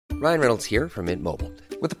Ryan Reynolds here from Mint Mobile.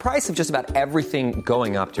 With the price of just about everything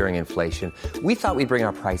going up during inflation, we thought we'd bring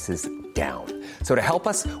our prices down. So to help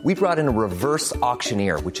us, we brought in a reverse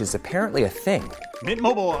auctioneer, which is apparently a thing. Mint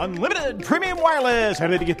Mobile Unlimited Premium Wireless. How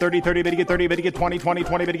to get 30, 30, bit to get 30, bit to get 20, 20,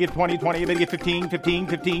 20, bit to get 20, 20, bit to get 15, 15,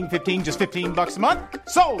 15, 15, just $15 a month?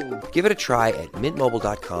 Sold! Give it a try at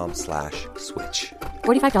mintmobile.com/switch.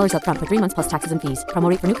 $45 up front for 3 months plus taxes and fees. Promo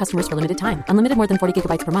rate for new customers for limited time. Unlimited more than 40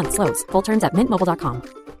 gigabytes per month. Slows full terms at mintmobile.com.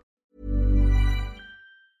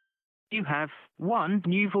 You have one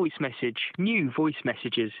new voice message. New voice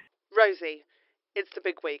messages. Rosie, it's the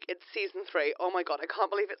big week. It's season 3. Oh my god, I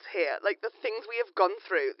can't believe it's here. Like, the things we have gone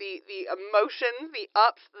through, the emotions, the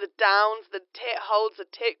ups, the downs, the tit holds, the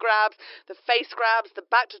tit grabs, the face grabs, the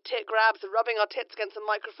back to tit grabs, the rubbing our tits against the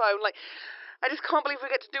microphone. Like, I just can't believe we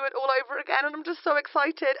get to do it all over again, and I'm just so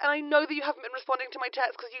excited. And I know that you haven't been responding to my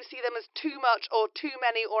texts because you see them as too much or too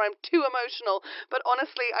many or I'm too emotional. But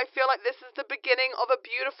honestly, I feel like this is the beginning of a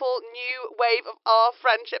beautiful new wave of our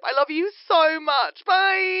friendship. I love you so much.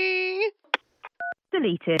 Bye!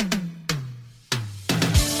 Deleted.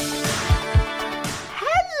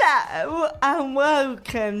 Hello and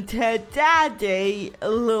welcome to Daddy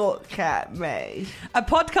Look at Me, a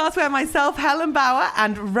podcast where myself, Helen Bauer,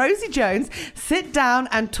 and Rosie Jones sit down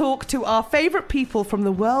and talk to our favourite people from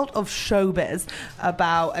the world of showbiz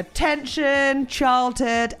about attention,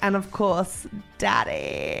 childhood, and of course,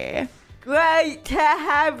 Daddy. Great to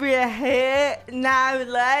have you here. Now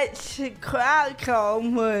let's crack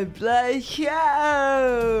on with the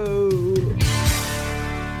show.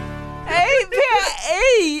 If you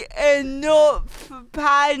eat enough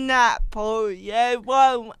pineapple, you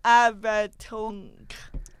won't have a tongue.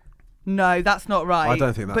 No, that's not right. I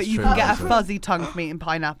don't think that's true. But you true, can get a is it? fuzzy tongue from eating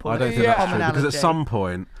pineapple. I don't think that's true, Common because at allergy. some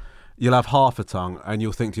point you'll have half a tongue and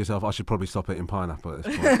you'll think to yourself, I should probably stop eating pineapple at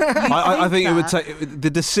this point. I think it would take the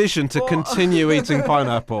decision to continue eating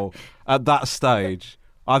pineapple at that stage.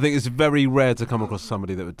 I think it's very rare to come across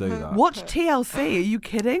somebody that would do that. Watch TLC. Are you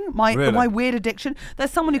kidding? Really? My weird addiction.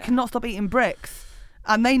 There's someone who cannot stop eating bricks,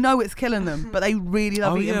 and they know it's killing them, but they really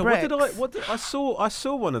love eating bricks. I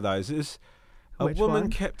saw one of those. It was a Which woman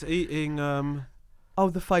one? kept eating. Oh,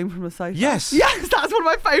 the foam from the sofa. Yes. Yes, that's one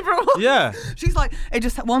of my favourite ones. Yeah. She's like,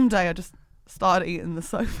 one day I just started eating the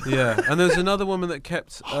sofa. Yeah, and there was another woman that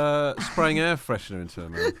kept spraying air freshener into her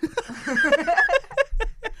mouth.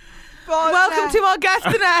 Welcome to our guest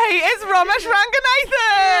today. It's Ramesh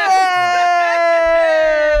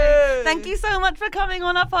Ranganathan. Thank you so much for coming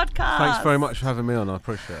on our podcast. Thanks very much for having me on. I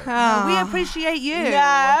appreciate it. We appreciate you.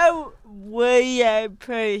 No, we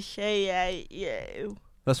appreciate you.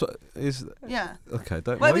 That's what is. Yeah. Okay.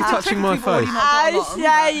 Why Well, are you we touching my technically already face? know-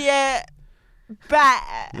 I say it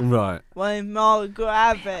better Right. with more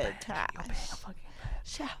gravitas.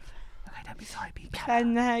 So, Okay, don't be sorry. Be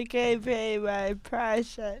can I give you a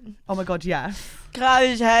present? Oh my God, yes.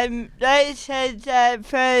 Because this is the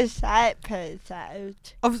first episode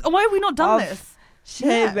Oh, why have we not done of this?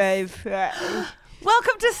 Season 3.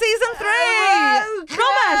 Welcome to season 3.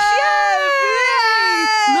 Ramesh, yay!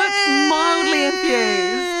 Look mildly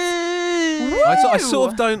infused. I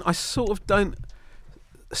sort of don't.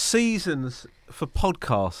 Seasons for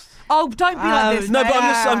podcasts. Oh, don't be like this. No, but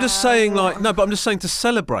mate. I'm just saying to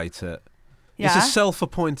celebrate it. Yeah. It's a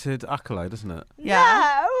self-appointed accolade, isn't it?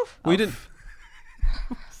 Yeah. No. We didn't.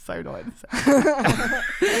 So annoying.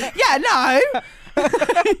 Yeah, no.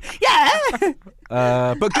 Yeah.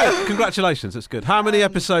 But good. Congratulations. It's good. How many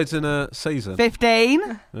episodes in a season?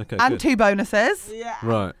 15 Okay. and good. 2 bonuses. Yeah.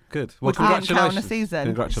 Right. Good. Well, Which we didn't count congratulations. a season.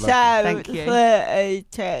 Congratulations. Thank you.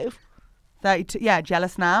 32. 32. Yeah,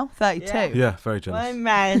 jealous now. 32. Yeah, very jealous. I'm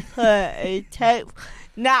at 32.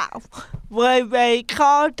 Now, we're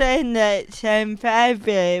recording it in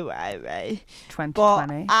February,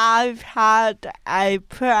 2020. but I've had a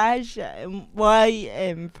present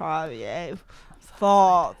waiting for you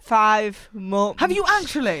for 5 months. Have you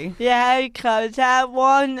actually? Yeah, because I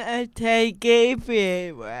wanted to give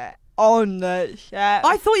you it on the show.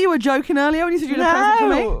 I thought you were joking earlier when you said you had a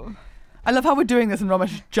present for me. I love how we're doing this and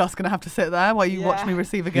Ramesh is just going to have to sit there while you watch me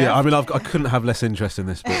receive a gift. Yeah, I mean, I couldn't have less interest in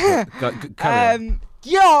this. But carry on.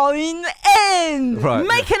 Join in. Right.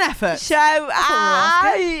 Make an effort. So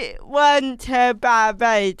I went to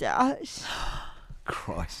Barbados.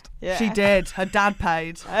 Christ. Yeah. She did. Her dad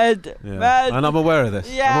paid. And, Yeah. And I'm aware of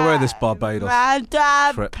this. yeah, I'm aware of this Barbados my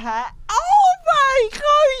dad trip. paid. Oh my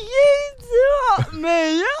God, you dropped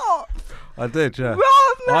me off. I did, yeah.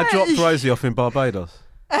 Ramesh. I dropped Rosie off in Barbados.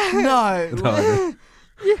 No. No, I didn't.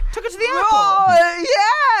 Took her to the airport. Oh,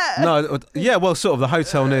 yeah. No, yeah, well, sort of the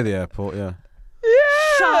hotel near the airport, yeah.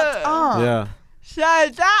 Yeah. Shut up. Yeah. So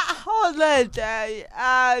that holiday,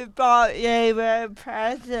 I bought you a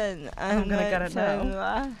present. I'm gonna get it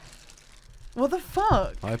now. What the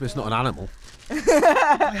fuck? I hope it's not an animal.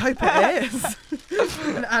 I hope it is.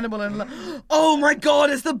 An animal and oh my god,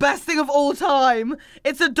 it's the best thing of all time.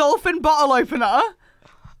 It's a dolphin bottle opener.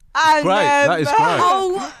 And Great, that is great.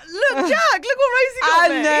 Oh, look, Jack, look what Rosie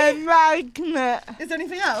got and me. a magnet. Is there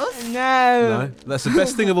anything else? No. No, that's the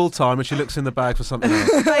best thing of all time, and she looks in the bag for something else.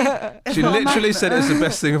 It's She not a literally magnet. said it's the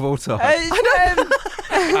best thing of all time. It's,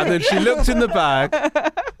 And then she looked in the bag,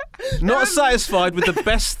 not satisfied with the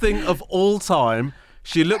best thing of all time.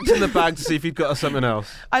 She looked in the bag to see if he'd got her something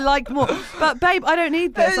else. I like more. But babe, I don't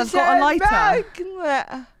need this. I've got a lighter.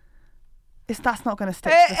 magnet. That's not going to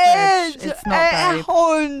stick to the fridge. It is. It's not, babe.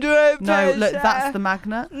 100%. No, look, that's the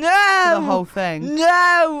magnet. No. The whole thing.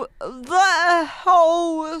 No, the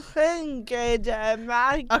whole thing is a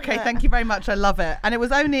magnet. Okay, thank you very much. I love it. And it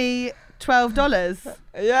was only $12.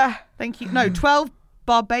 Yeah. Thank you. No, 12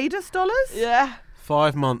 Barbados dollars? Yeah.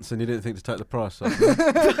 5 months, and you didn't think to take the price off.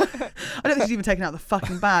 I don't think she's even taken out the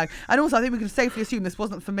fucking bag. And also, I think we can safely assume this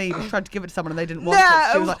wasn't for me. She tried to give it to someone and they didn't want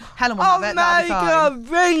it. She was like, Helen will have it. Oh That'll be my fine. god,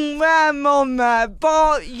 bring my mama.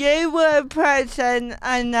 Bought you a present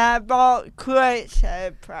and I bought Chris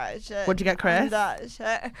a present. What'd you get, Chris? And that's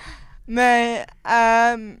it. My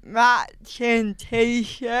matching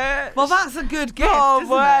t-shirt. Well, that's a good gift, for isn't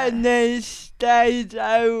when it? it stays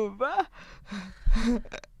over.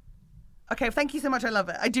 Okay, thank you so much. I love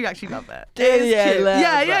it. I do actually love it. Do It is you cute. love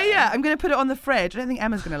Yeah. it? I'm going to put it on the fridge. I don't think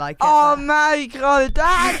Emma's going to like it. Oh but- my god,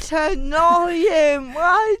 that's annoying.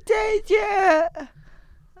 Why did you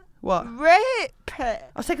What? rip it? I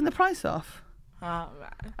was taking the price off. Alright.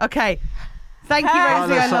 Okay. Thank you, Hey. Oh,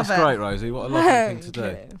 Rosie. I that's love it. great, Rosie. What a lovely thing to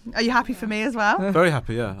do. Are you happy for me as well? Very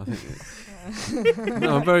happy, yeah. I think.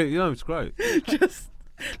 No, I'm very. It's great.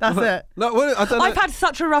 That's it. No, well, I don't know. I've had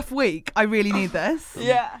such a rough week. I really need this.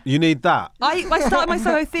 Yeah. You need that. I started my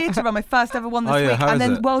solo theatre run, my first ever one this Oh, yeah, week, how and is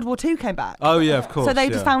then it? World War II came back. Oh yeah, of course. So they yeah.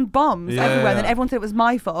 just found bombs Yeah, everywhere. And then yeah. everyone said it was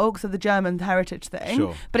my fault, so the German heritage thing.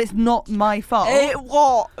 Sure. But it's not my fault. It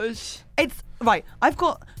was. It's right. I've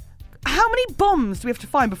got. How many bombs do we have to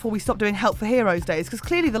find before we stop doing Help for Heroes days? Because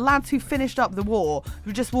clearly the lads who finished up the war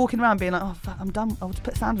were just walking around being like, "Oh, fuck, I'm done. I'll just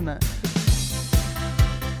put sand in it."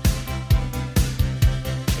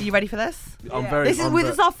 Are you ready for this? I'm very. This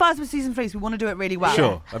is our first of season 3, so we want to do it really well.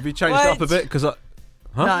 Sure. Have you changed it up a bit? Because I.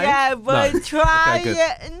 Huh? No. Yeah, we're No. trying. Okay,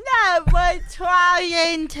 good. No, we're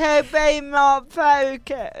trying to be more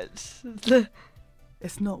focused.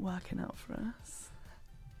 It's not working out for us.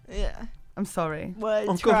 Yeah, I'm sorry. we're Oh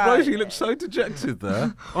God, trying. Rosie, you look so dejected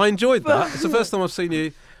there. I enjoyed that. It's the first time I've seen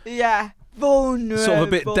you Yeah, vulnerable. sort of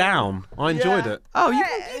a bit down. I enjoyed Yeah. it. Oh, you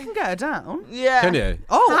can get her down. Yeah. Can you?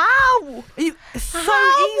 Oh, How? it's so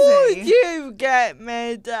How easy. would you get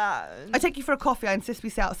me down? I take you for a coffee. I insist we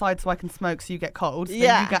sit outside so I can smoke, so you get cold. So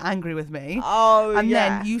Yeah. then you get angry with me. Oh, And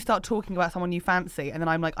yeah. then you start talking about someone you fancy, and then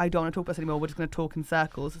I'm like, I don't want to talk about this anymore. We're just going to talk in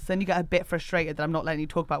circles. So then you get a bit frustrated that I'm not letting you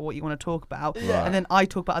talk about what you want to talk about. Yeah. And then I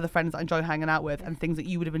talk about other friends that I enjoy hanging out with and things that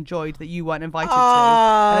you would have enjoyed that you weren't invited to.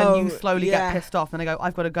 And then you Oh, slowly yeah. get pissed off. And I go,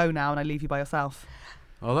 I've got to go now, and I leave you by yourself.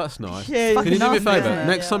 Oh, that's nice. Yeah, Can you do me a nasty, isn't favour? it?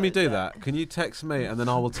 Next time you do that, can you text me and then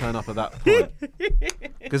I will turn up at that point?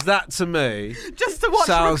 Because that to me Just to watch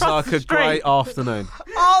from sounds across like the a great street. afternoon.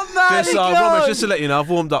 Oh my Just, god! Romesh, just to let you know, I've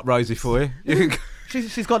warmed up Rosie for you. You can.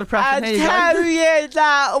 She's got I depression. Here you tell go. you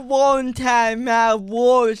that one time I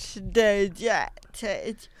was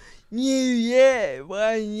dejected. New Year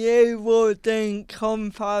when you wouldn't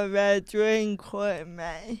come for a drink with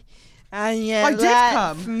me. And you I did left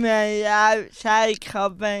come. me outside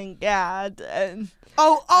Covent Garden.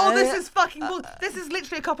 Oh, this is fucking bull. This is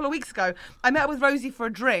literally a couple of weeks ago. I met with Rosie for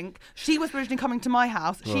a drink. She was originally coming to my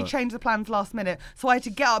house. She Right. changed the plans last minute. So I had to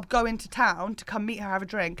get up, go into town to come meet her, have a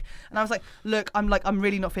drink. And I was like, look, I'm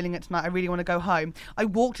really not feeling it tonight. I really want to go home. I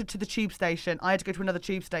walked her to the tube station. I had to go to another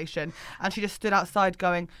tube station. And she just stood outside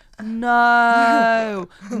going, no,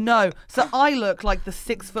 no. So I look like the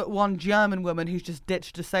 6'1" German woman who's just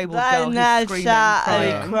ditched a disabled girl Then who's I screaming,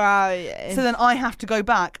 started crying. crying. So then I have to go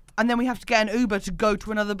back, and then we have to get an Uber to go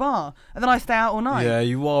to another bar, and then I stay out all night. Yeah,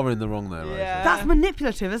 you are in the wrong there, Rosie. Yeah. That's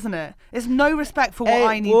manipulative, isn't it? It's no respect for what It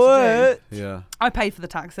I need would. to do. Yeah. I paid for the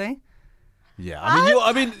taxi. Yeah.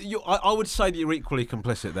 I would say that you're equally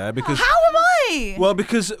complicit there because. How am I? Well,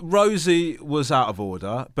 because Rosie was out of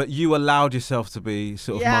order, but you allowed yourself to be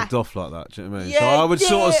sort of Yeah. mugged off like that. Do you know what I mean? Yeah, so I would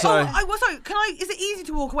sort of yeah. say, Sorry, can I? Is it easy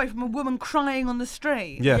to walk away from a woman crying on the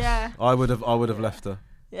street? yes, Yeah. I would have left her.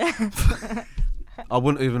 Yeah. I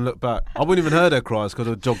wouldn't even look back. I wouldn't even heard her cries because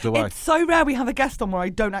I jogged away. It's so rare we have a guest on where I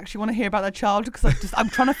don't actually want to hear about their childhood because I'm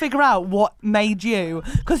trying to figure out what made you.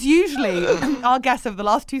 Because usually our guests over the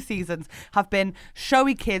last 2 seasons have been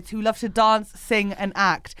showy kids who love to dance, sing, and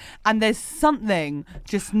act. And there's something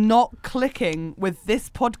just not clicking with this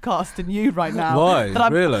podcast and you right now. Why?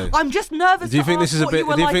 Really? I'm just nervous. Do you think this is a bit?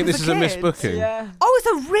 Do you think this is a misbooking? Yeah. Oh,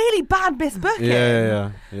 it's a really bad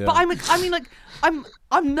misbooking. Yeah. But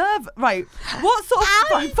I'm nervous. Right. What sort of...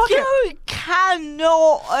 I just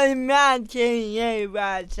cannot imagine you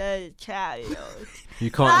as a child. You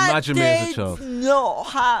can't imagine me as a child. That did not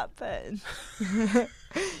happen.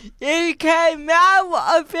 You came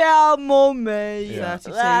out of your mummy.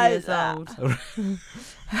 32 like years that. old.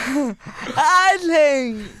 I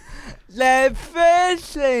think the first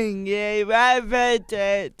thing you ever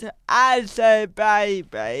did as a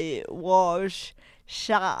baby was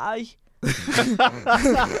shy. Here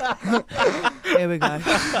we go.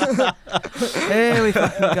 Here we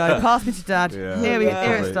fucking go. Pass me to Dad. Yeah. Here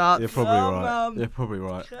it starts. You're probably right. You're probably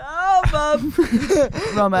right. Come on.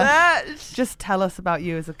 Roma, just tell us about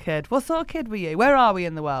you as a kid. What sort of kid were you? Where are we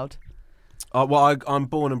in the world? Well, I'm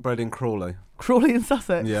born and bred in Crawley. Crawley in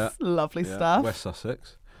Sussex? Yeah. Lovely stuff. West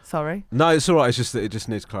Sussex. Sorry. No, it's all right. It's just that it just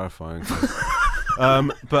needs clarifying.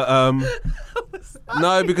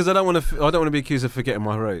 No, because I don't want to be accused of forgetting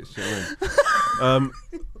my roots. Do you know what I mean?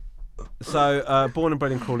 So, born and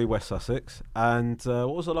bred in Crawley, West Sussex. And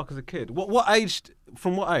what was I like as a kid? What age?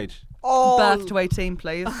 From what age? Oh. Birth to 18,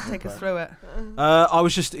 please. Take us through it. I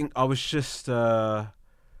was just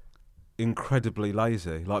incredibly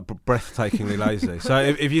lazy, like breathtakingly lazy. So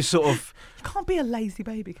if you sort of... You can't be a lazy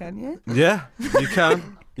baby, can you? Yeah, you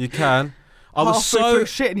can. You can. I was Halfway through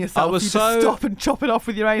shitting yourself, just stop and chop it off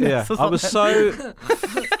with your anus or something.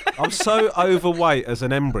 I was so overweight as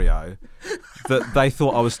an embryo that they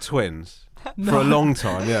thought I was twins for a long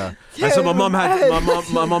time. Yeah, and so my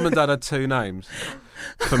mum and dad had 2 names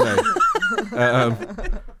for me, and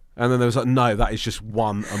then there was like, no, that is just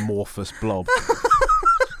one amorphous blob.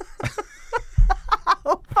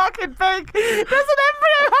 How fucking big does an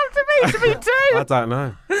embryo have to be 2? I don't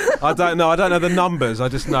know. I don't know the numbers. I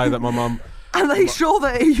just know that my mum. And they sure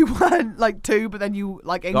that you weren't like 2, but then you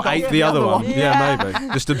like engulfed ate the other one. Yeah, maybe.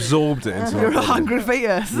 Just absorbed it into. You're a hungry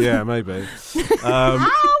fetus. Yeah, maybe. How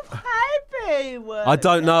happy were I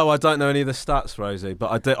don't know. I don't know any of the stats, Rosie,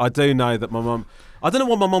 but I do know that my mum. I don't know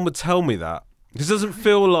why my mum would tell me that. It doesn't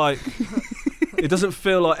feel like. It doesn't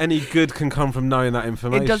feel like any good can come from knowing that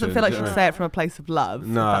information. It doesn't feel like she'd say it from a place of love.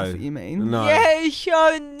 No, if that's what you mean. No. You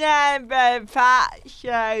should never fat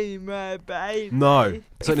shame a baby. No.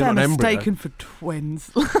 If they're mistaken for twins.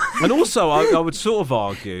 And also, I would sort of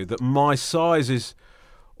argue that my size is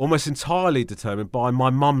almost entirely determined by my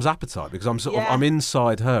mum's appetite, because I'm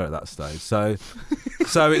inside her at that stage. So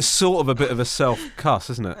it's sort of a bit of a self-cuss,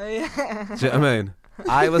 isn't it? Yeah. Do you know what I mean?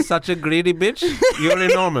 I was such a greedy bitch. You're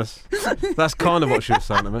enormous. That's kind of what she was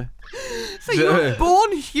saying to me. So you were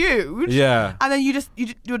born huge. Yeah. And then you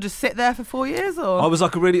would just sit there for 4 years, or I was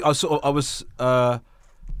like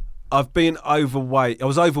I've been overweight. I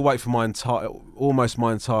was overweight for almost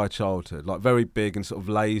my entire childhood. Like very big and sort of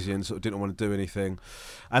lazy and sort of didn't want to do anything.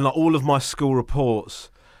 And like all of my school reports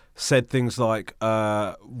said things like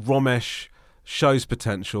Romesh shows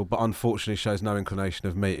potential, but unfortunately shows no inclination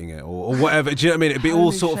of meeting it, or whatever. Do you know what I mean? It'd be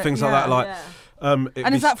all sort of things like that. Like,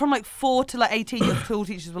 and is that from like 4 to like 18? Your school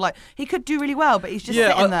teachers were like, he could do really well, but he's just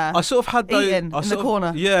sitting there. I sort of had those eating in the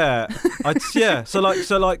corner. Yeah, So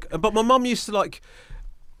like, but my mum used to like.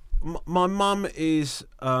 My mum is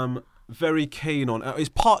very keen on. It's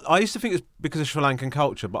part. I used to think it's because of Sri Lankan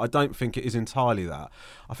culture, but I don't think it is entirely that.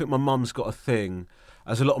 I think my mum's got a thing,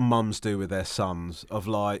 as a lot of mums do with their sons, of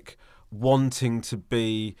like wanting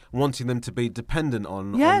them to be dependent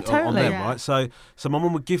on them, right? So my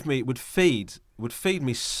mum would feed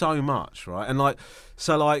me so much, right? And like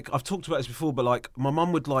I've talked about this before, but like my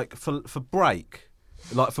mum would like for break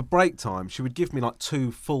time, she would give me like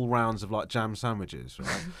 2 full rounds of like jam sandwiches,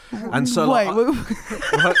 right? And so wait,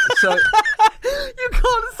 right, so you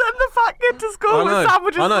can't send the fat kid to school with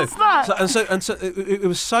sandwiches and snacks. And so it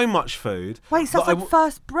was so much food. Wait, so that's like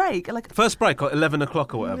first break, like 11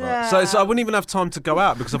 o'clock or whatever. Yeah. So I wouldn't even have time to go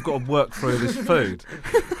out because I've got to work through this food.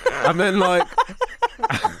 And then like,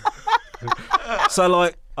 so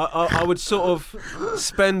like I would sort of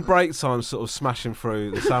spend break time sort of smashing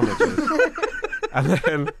through the sandwiches.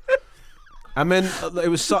 And then it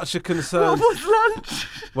was such a concern. What was lunch?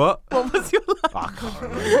 What? What was your lunch? I can't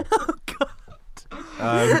remember. Oh, God.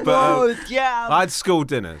 Yeah. I had school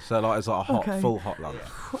dinner, so like it's like a full hot lunch.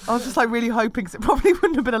 I was just like really hoping, because it probably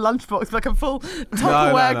wouldn't have been a lunchbox, like a full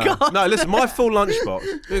Tupperware guy. No, listen, my full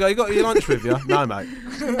lunchbox. You got your lunch with you? No, mate.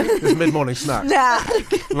 It's mid-morning snack.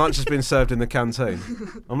 Lunch has been served in the canteen.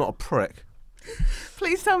 I'm not a prick.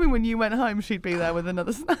 Please tell me when you went home, she'd be there with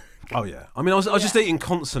another snack. Oh yeah, I mean, I was just eating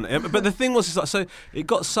constantly, but the thing was, is like, so it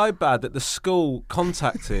got so bad that the school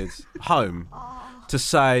contacted home to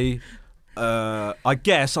say, I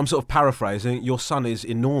guess I'm sort of paraphrasing, your son is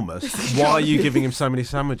enormous. Why are you giving him so many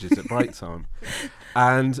sandwiches at break time?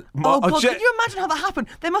 And God, can you imagine how that happened?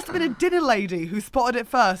 There must have been a dinner lady who spotted it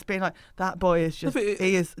first, being like, "That boy is just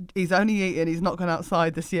he's only eating. He's not gone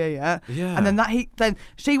outside this year yet." Yeah. And then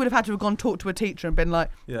she would have had to have gone talk to a teacher and been like,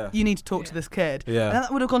 "You need to talk to this kid." Yeah. And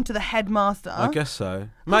that would have gone to the headmaster. I guess so.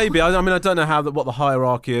 Maybe. I mean, I don't know what the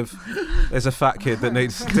hierarchy of. There's a fat kid that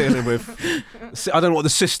needs dealing with. I don't know what the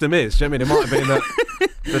system is. Do you know what I mean? It might have been that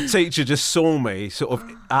the teacher just saw me sort of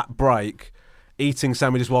at break, eating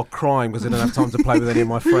sandwiches while crying because I didn't have time to play with any of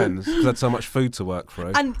my friends because I had so much food to work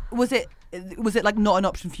through. And was it like not an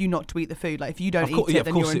option for you not to eat the food? Like if you don't eat it,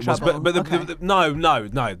 then you're in trouble. But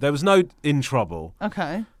no, there was no in trouble.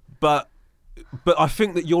 Okay. But I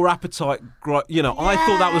think that your appetite, I thought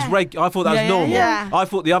that was I thought that was normal. Yeah. I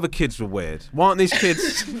thought the other kids were weird. Why aren't these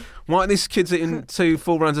kids eating 2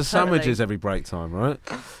 full rounds of sandwiches every break time, right?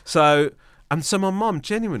 So my mum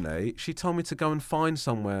genuinely, she told me to go and find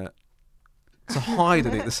somewhere to hide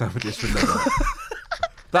and eat the sandwiches from them.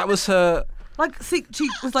 That was her. Like she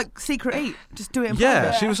was like secret eat, just do it in private.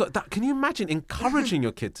 Yeah, she was like that. Can you imagine encouraging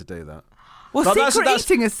your kid to do that? Well, like, secret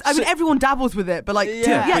eating is. I mean, everyone dabbles with it, but like,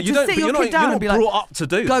 but just sit your kid down and be like, brought up to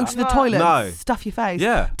do go that. to the toilet, No. stuff your face,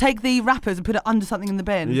 Yeah. take the wrappers and put it under something in the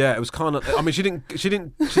bin. Yeah, it was kind of. I mean,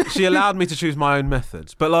 she allowed me to choose my own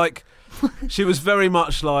methods, but like, she was very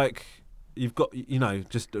much like, you've got,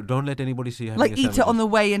 just don't let anybody see you having like a eat sandwich. it on the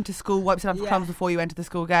way into school, wipe it down for crumbs before you enter the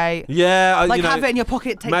school gate. Yeah, like have it in your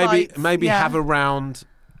pocket, take bites. Maybe have a round.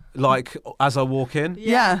 Like as I walk in,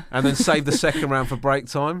 and then save the second round for break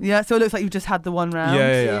time. Yeah, so it looks like you've just had the one round.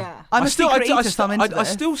 Yeah. I'm a secret eater, so I'm into this. I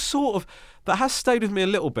still sort of that has stayed with me a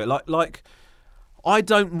little bit. Like I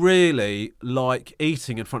don't really like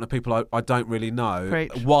eating in front of people I don't really know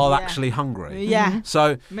while actually hungry. Yeah.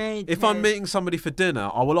 So if I'm meeting somebody for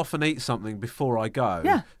dinner, I will often eat something before I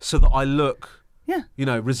go, so that I look.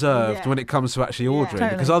 Reserved when it comes to actually ordering,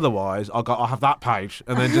 because otherwise I'll have that page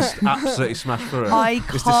and then just absolutely smash through it. I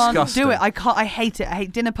It's can't disgusting. do it. I hate it. I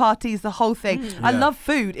hate dinner parties, the whole thing. I love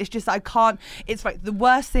food. It's just I can't. It's like the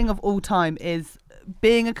worst thing of all time is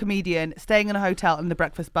being a comedian, staying in a hotel and the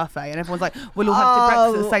breakfast buffet, and everyone's like, we'll all have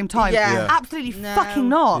breakfast at the same time. Yeah. Absolutely fucking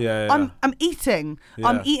not. Yeah. I'm eating. Yeah.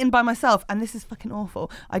 I'm eating by myself, and this is fucking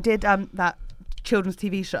awful. I did that children's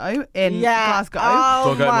TV show in Glasgow.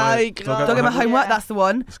 Oh my God. Dog Ate My Homework, that's the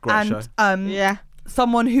one. It's a great show.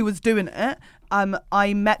 Someone who was doing it,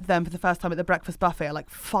 I met them for the first time at the breakfast buffet at like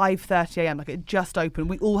 5:30 a.m. Like it just opened.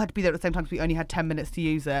 We all had to be there at the same time because we only had 10 minutes to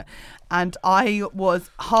use it. And I was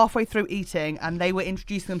halfway through eating and they were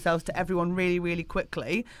introducing themselves to everyone really, really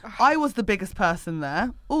quickly. I was the biggest person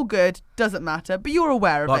there. All good, doesn't matter, but you're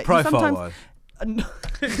aware of like it. profile-wise.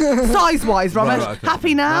 Size-wise, Ramesh. Right, okay.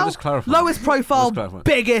 Happy now? No, just clarify. Lowest profile, Just clarify.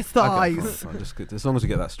 biggest thighs. Okay, fine. Just as long as we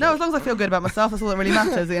get that straight. No, as long as I feel good about myself, that's all that really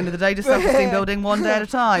matters at the end of the day. Just self-esteem building one day at a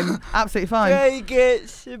time. Absolutely fine.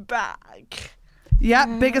 Biggest bag. Yeah,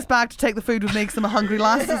 biggest bag to take the food with me because I'm a hungry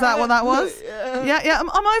lass. Is that what that was? Yeah. I'm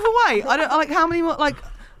overweight. I don't like how many more, like.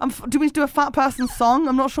 Do we do a fat person song?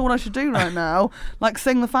 I'm not sure what I should do right now. Like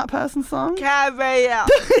sing the fat person song? Carry on.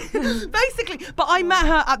 Basically. But I met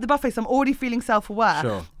her at the buffet, so I'm already feeling self-aware.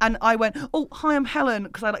 Sure. And I went, oh, hi, I'm Helen,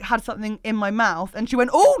 because I like had something in my mouth. And she went,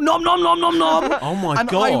 oh, nom, nom, nom, nom, nom. Oh my and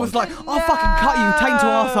God. I was like, I'll fucking cut you, taint to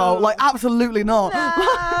arsehole. Like, absolutely not. I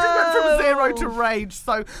just went from 0 to rage.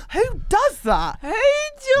 So who does that? Who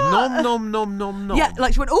does? Nom nom nom nom nom. Yeah,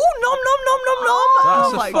 like she went, oh, nom, nom, nom, nom,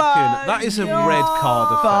 nom. That's like, that is a red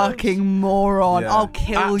card offence. fucking moron. Yeah. I'll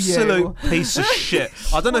kill Absolute you. piece of shit.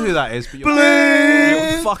 I don't know who that is, but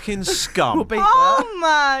you're fucking scum. We'll beat Oh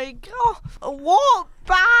my God. What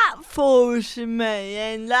baffles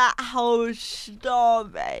me in that whole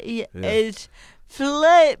story is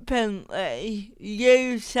flippantly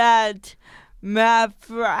you said my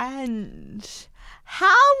friends.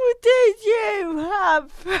 How did you have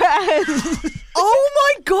friends? Oh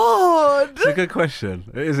my God. It's a good question.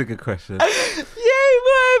 It is a good question. You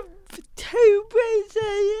were too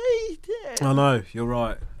busy eating. I know, you're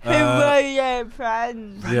right. Who were your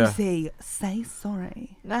friends? Yeah. Rosie, say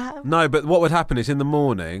sorry. No, but what would happen is in the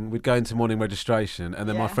morning, we'd go into morning registration and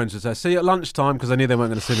then my friends would say, see you at lunchtime, because they knew they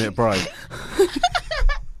weren't going to see me at break.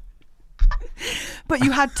 But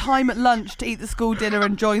you had time at lunch to eat the school dinner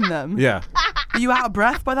and join them. Yeah. Were you out of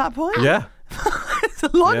breath by that point? Yeah. It's a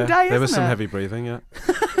long day, There was isn't some it? heavy breathing, yeah.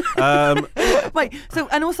 Wait, so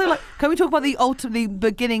and also like, can we talk about the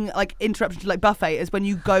beginning like interruption to like buffet is when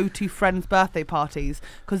you go to friends' birthday parties,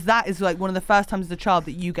 because that is like one of the first times as a child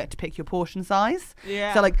that you get to pick your portion size.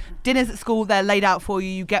 Yeah. So like dinners at school, they're laid out for you.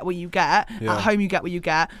 You get what you get. Yeah. At home, you get what you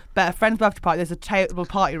get. But at a friend's birthday party, there's a table of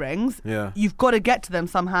party rings. Yeah. You've got to get to them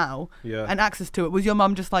somehow. Yeah. And access to it. Was your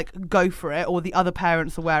mum just like go for it, or the other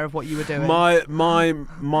parents aware of what you were doing?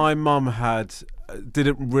 My mum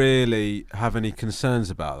didn't really have any concerns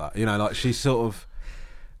about that. You know, like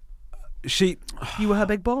You were her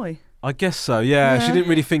big boy. I guess so, yeah. She didn't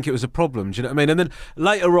really think it was a problem, do you know what I mean? And then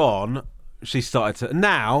later on, she started to...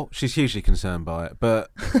 Now, she's hugely concerned by it, but,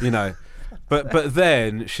 you know... but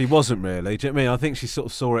then, she wasn't really, do you know what I mean? I think she sort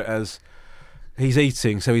of saw it as... He's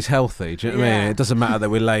eating, so he's healthy. Do you know what I mean? It doesn't matter that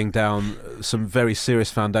we're laying down some very serious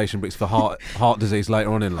foundation bricks for heart disease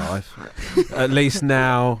later on in life. At least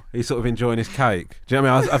now he's sort of enjoying his cake. Do you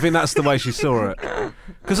know what I mean? I think that's the way she saw it.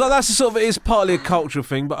 Because that's the sort of, it is partly a cultural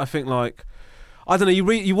thing, but I think like, I don't know,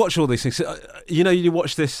 you watch all these things. You know, you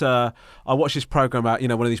watch this, I watched this programme about, you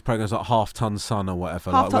know, one of these programmes like Half Ton Sun or whatever.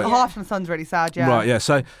 Half Ton Sun's really sad, yeah. Right, yeah.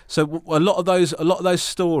 So a lot of those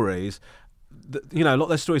stories... You know, a lot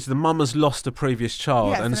of those stories. The mum has lost a previous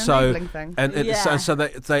child, yeah, and it's so an enabling thing. and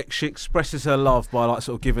so she expresses her love by like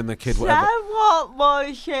sort of giving the kid whatever. So what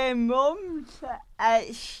was your mum's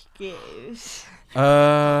excuse?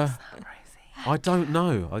 I don't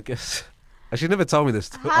know. I guess she never told me this.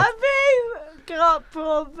 Have you got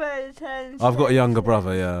brothers and I've got a younger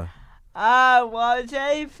brother. Yeah. Was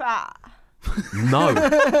he fat? No.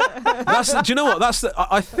 Do you know what?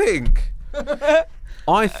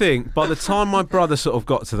 I think by the time my brother sort of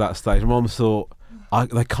got to that stage, Mum thought,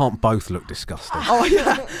 they can't both look disgusting. Oh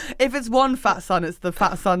yeah, if it's one fat son, it's the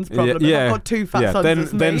fat son's problem. If I've got two fat sons,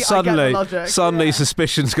 it's me. Then suddenly, I get the logic.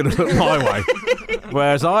 suspicion's going to look my way.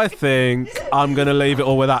 Whereas I think I'm going to leave it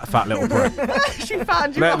all with that fat little prick. She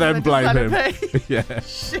found you. Let them blame him. Yeah.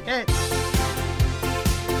 Shit.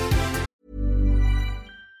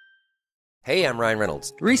 Hey, I'm Ryan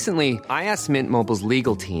Reynolds. Recently, I asked Mint Mobile's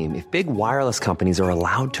legal team if big wireless companies are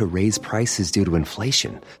allowed to raise prices due to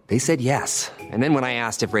inflation. They said yes. And then when I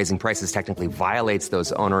asked if raising prices technically violates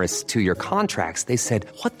those onerous 2-year contracts, they said,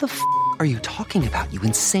 "What the f*** are you talking about, you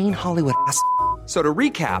insane Hollywood ass?" So to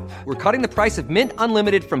recap, we're cutting the price of Mint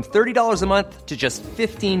Unlimited from $30 a month to just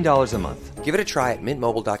 $15 a month. Give it a try at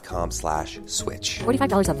mintmobile.com/switch.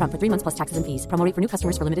 $45 up front for 3 months plus taxes and fees. Promo rate for new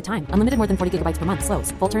customers for limited time. Unlimited more than 40 gigabytes per month.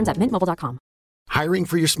 Slows full terms at mintmobile.com. Hiring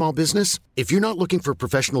for your small business? If you're not looking for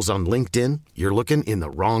professionals on LinkedIn, you're looking in the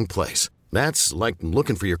wrong place. That's like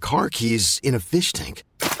looking for your car keys in a fish tank.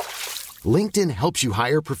 LinkedIn helps you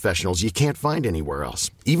hire professionals you can't find anywhere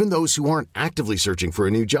else, even those who aren't actively searching for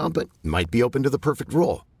a new job but might be open to the perfect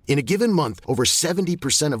role. In a given month, over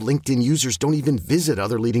 70% of LinkedIn users don't even visit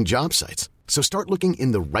other leading job sites. So start looking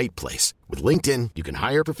in the right place. With LinkedIn, you can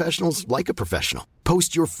hire professionals like a professional.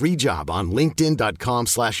 Post your free job on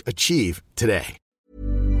linkedin.com/achieve today.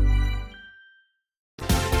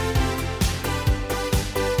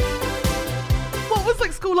 What was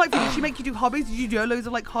like school like for you? Did she make you do hobbies? Did you do loads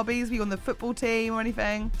of like hobbies? Were you on the football team or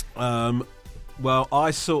anything? Well,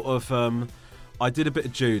 I sort of I did a bit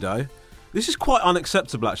of judo. This is quite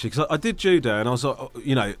unacceptable actually, because I did judo and I was,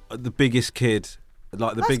 you know, the biggest kid.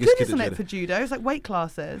 Like the That's biggest good, kid isn't at it, judo. for judo? It's like weight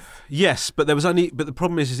classes. Yes, but the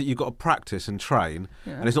problem is that you've got to practice and train,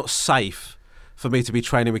 and it's not safe for me to be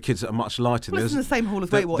training with kids that are much lighter. Well, it's in the same hall as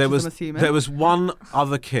Weight Watchers, I'm assuming. There was one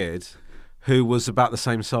other kid who was about the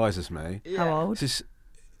same size as me. How old?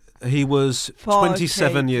 He was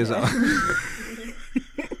 27 years old.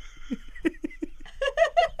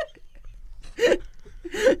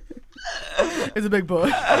 He's a big boy.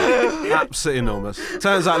 Absolutely enormous.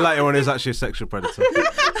 Turns out later on he was actually a sexual predator.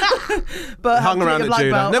 But hung around at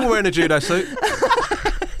judo. Belt. Never wearing a judo suit.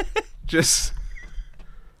 just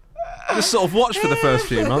sort of watched for the first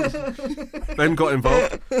few months. Then got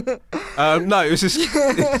involved. No, it was just...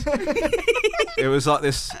 it was like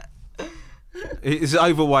this... He's an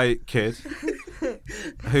overweight kid who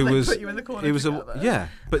They was... put you in the corner he was together. yeah,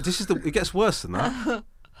 but this is it gets worse than that.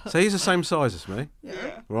 So he's the same size as me,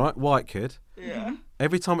 right? White kid. Yeah.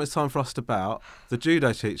 Every time it's time for us to bout, the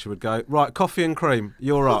judo teacher would go, "Right, coffee and cream,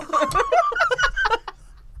 you're up."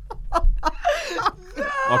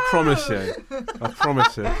 I promise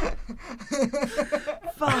you.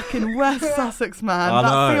 Fucking West Sussex, man. I That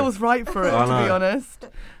know. feels right for it, I to be know. honest.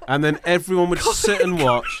 And then everyone would sit and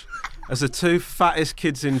watch as the two fattest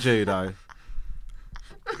kids in judo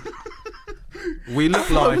We look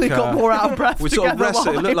like Probably got more out of breath. we sort of together wrestled.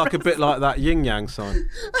 It while looked I like a bit like that yin yang sign.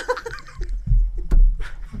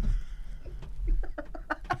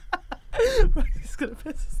 He's gonna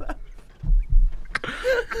piss himself.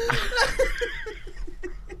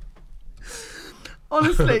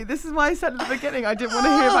 Honestly, this is why I said at the beginning I didn't want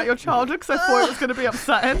to hear about your childhood because I thought it was going to be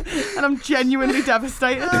upsetting, and I'm genuinely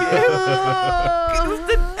devastated for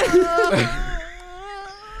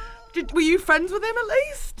you. Were you friends with him at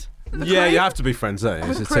least? Yeah, you have to be friends there.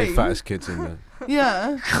 It's the two Cream? fattest kids in there.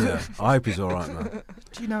 Yeah. Yeah, I hope he's all right now.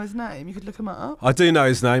 Do you know his name? You could look him up. I do know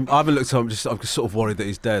his name. I haven't looked at him. I'm just sort of worried that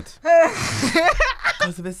he's dead.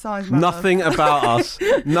 Because of his size, man. Nothing about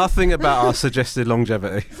us suggested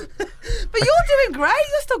longevity. But you're doing great.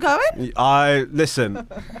 You're still going. Listen.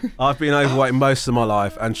 I've been overweight most of my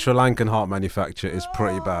life, and Sri Lankan heart manufacture is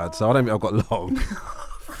pretty bad. So I don't think I've got long.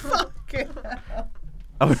 Fucking hell.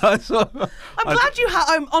 I mean,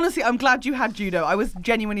 I'm glad you had judo. I was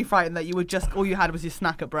genuinely frightened that you were just all you had was your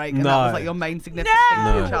snack at break, and that No. was like your main significant thing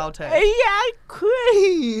in your childhood. Yeah,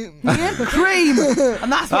 cream. Yeah, cream,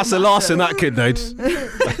 and That's the last thing that kid needs.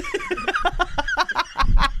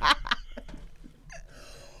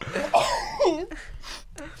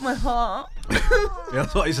 My heart. Yeah,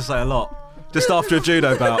 that's what I used to say a lot. Just after a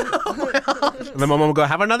judo bout. And then my mum would go,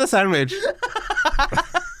 have another sandwich.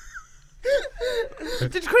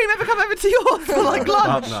 Did Cream ever come over to yours for like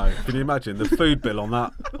lunch? No. Can you imagine the food bill on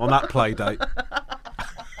that play date?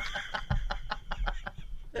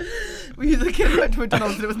 Were you the kid who went to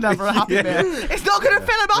McDonald's and it was never a happy meal? It's not going to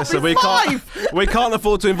fill him up. Listen, He's we can't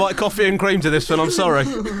afford to invite coffee and cream to this film. I'm sorry.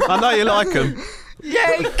 I know you like them.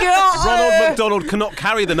 Yeah, got Ronald McDonald cannot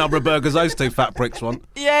carry the number of burgers those two fat pricks want.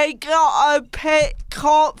 Yeah, got a pick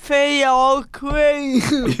coffee or cream.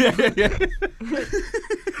 Yeah.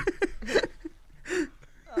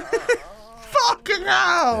 Fucking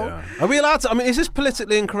hell! Yeah. Are we allowed to? I mean, is this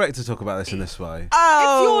politically incorrect to talk about this in this way?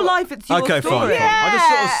 It's your life, it's your Okay, story. fine. I just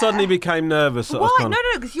sort of suddenly became nervous. Sort of Why? kind No,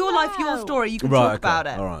 of- because your life, your story. You can Right, talk okay, about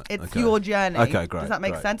it. all right, It's okay. your journey. Okay, great, Does that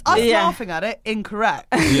make great. sense? Us Yeah. laughing at it, incorrect.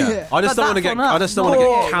 Yeah, I just But don't want to that's get. on us. I just don't want to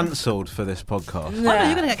Whoa. get cancelled for this podcast. I know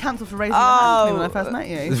you're going to get cancelled for raising your hand to me when I first met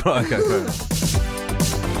you. Right, okay, fair enough.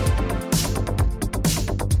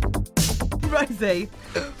 Rosie,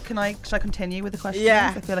 should I continue with the questions?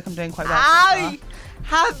 Yeah. I feel like I'm doing quite well. so I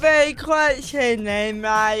have a question in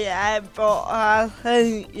my head, but I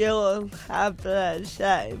think you'll have the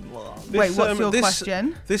same one. Wait, what's your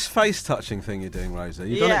question? This face touching thing you're doing, Rosie.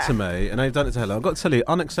 You've done it Yeah. to me, and I've done it to Helen. I've got to tell you,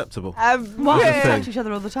 unacceptable. Why That's do the we thing. touch each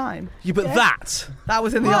other all the time? Yeah, but That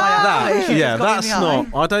was in the eye. that, actually. yeah, It's got that's in the eye.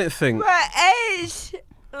 not. I don't think. But it's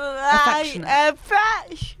like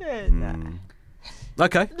affection.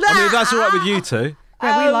 Okay, I mean, if that's all right with you two.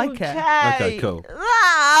 Yeah, we like it. Okay, cool.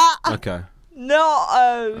 That, Okay. not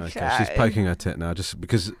okay. Okay, she's poking her tit now, just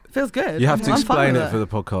because Feels good. you have to I'm fine explain with it for the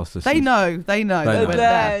podcast. They know. They know. They that know. we're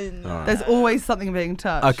there. Then, All right. There's always something being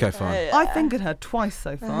touched. Okay, fine. I fingered her twice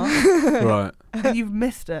so far. Right. And you've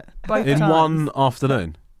missed it both In times. one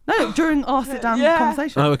afternoon. No, during our sit-down Yeah.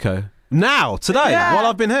 conversation. Oh, okay. Now, today, Yeah. while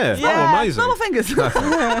I've been here. Yeah. Oh, amazing. Smell my fingers. Smell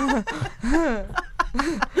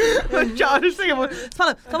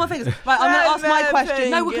my fingers. Right, I'm going to ask my Smell my question.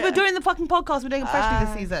 No, we're finger. doing the fucking podcast. We're doing it professionally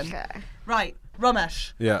this season. Okay. Right,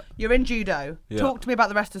 Ramesh. Yeah. You're in judo. Yeah. Talk to me about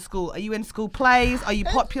the rest of school. Are you in school plays? Are you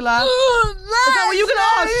popular? Is Is that what you're going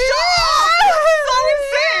to ask? Shut up! So in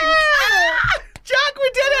sync. Jack, we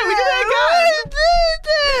did it. We did it again. We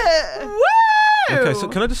did it. Woo! Okay, so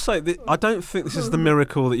can I just say, that I don't think this is the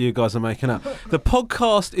miracle that you guys are making up. The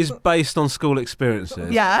podcast is based on school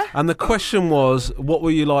experiences. Yeah. And the question was, what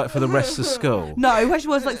were you like for the rest of school? No, the question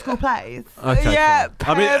was like school plays. Okay. Yeah,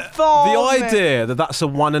 fine. I mean, the performance. idea that that's a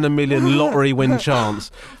 1 in a million lottery win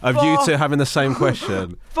chance of you two having the same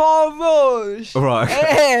question. For us. Right.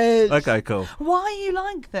 Yes. Okay, cool. Why are you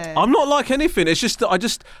like this? I'm not like anything. It's just that I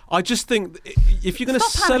just think if you're going to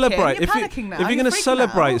Stop panicking. celebrate, You're panicking now. if you're You're going to freaking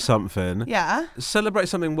celebrate out. something, Yeah. celebrate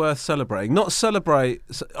something worth celebrating. Not celebrate.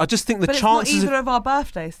 I just think the But chances. it's not either of our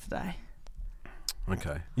birthdays today.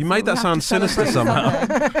 Okay, you made we that have sound to sinister somehow.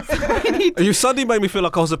 something. You suddenly made me feel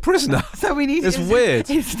like I was a prisoner. So we need. It's weird.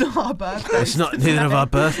 It's not our birthday. It's not neither of our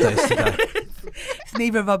birthdays today, It's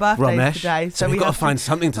neither of our birthdays Ramesh. today. So we've got to have find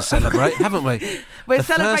something to celebrate, haven't we? We're the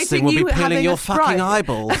celebrating first thing will be you peeling having your a fucking Sprite.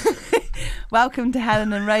 eyeballs. Welcome to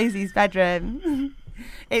Helen and Rosie's bedroom.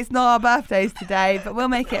 It's not our birthdays today, but we'll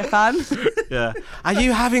make it fun. Yeah. Are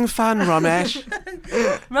you having fun, Ramesh?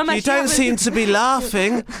 Ramesh, You don't seem to be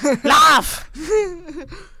laughing. Laugh!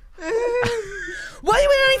 Were you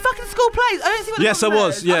in any fucking school plays? I don't see what the Yes, I problem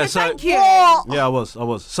was. is. Yeah, Okay, so thank you. Yeah, I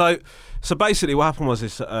was. So basically, what happened was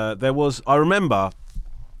this. I remember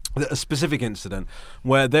a specific incident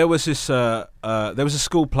where there was this there was a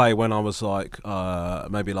school play when I was like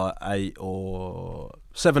maybe like 8 or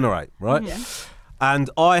 7 or 8, right? Yeah.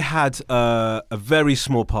 And I had a very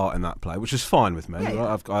small part in that play, which is fine with me.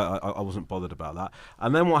 Yeah, right? I wasn't bothered about that.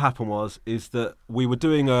 And then what happened is that we were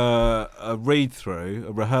doing a read-through,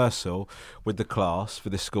 a rehearsal with the class for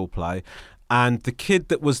this school play, and the kid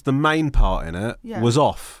that was the main part in it was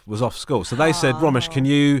off school. So they said, Romesh, can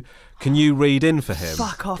you read in for him?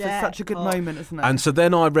 Fuck off! It's such a good moment, isn't it? And so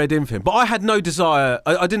then I read in for him, but I had no desire.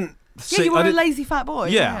 I didn't. Yeah, you were a lazy fat boy.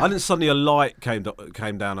 Yeah, I didn't suddenly a light came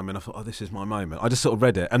down. I mean, I thought, oh, this is my moment. I just sort of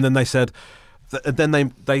read it, and then they said, then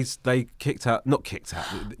they kicked out. Not kicked out.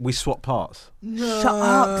 We swapped parts. No. Shut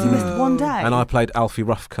up! 'Cause you missed one day. And I played Alfie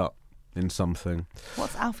Roughcut in something.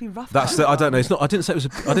 What's Alfie Roughcut? That's I don't know. It's not. I didn't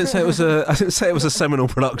say it was a seminal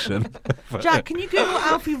production. Jack, can you Google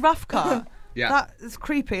Alfie Roughcut? Yeah, that is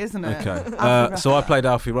creepy, isn't it? Okay. So I played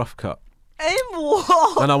Alfie Roughcut. In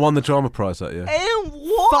what? And I won the drama prize that year. In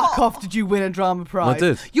what? Fuck off, did you win a drama prize? I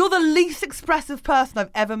did. You're the least expressive person I've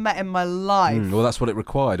ever met in my life. Well, that's what it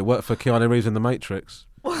required. It worked for Keanu Reeves in The Matrix.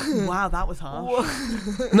 Wow, that was harsh.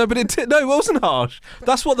 No, but it wasn't harsh.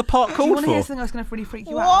 That's what the part called Do you want to for. hear something that's going to really freak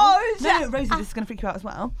you What out? is No, that? Rosie, this is going to freak you out as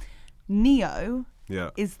well. Neo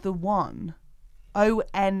is the one.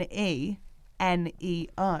 Oneneo.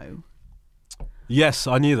 Yes,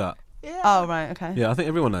 I knew that. Yeah. Oh, right, okay. Yeah, I think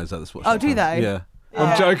everyone knows that. That's what. Oh, do they? Yeah.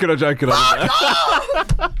 I'm joking. I genuinely thought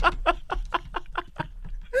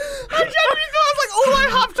it was like all I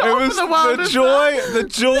have to It offer was the world. the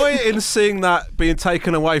joy in seeing that being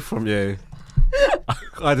taken away from you.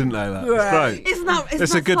 I didn't know that. It's great. Isn't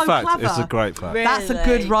It's that a good so fact. clever? It's a great fact. That's a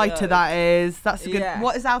good writer. That is. That's a good. Yeah.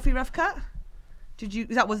 What is Alfie Roughcut?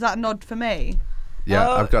 Was that a nod for me? Yeah,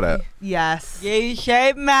 I've got it. Yes. You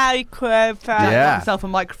said microphone. Yeah. Got himself a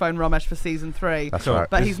microphone, Ramesh, for season 3. That's right.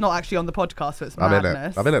 But he's not actually on the podcast, so it's I'm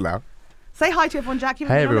madness. in it now. Say hi to everyone, Jack. You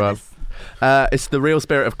Hey haven't been on everyone. It's The Real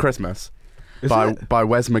Spirit of Christmas by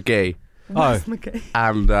Wes McGee. Wes McGee.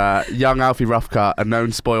 And young Alfie Roughcut, a known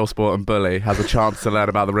spoilsport and bully, has a chance to learn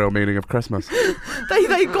about the real meaning of Christmas.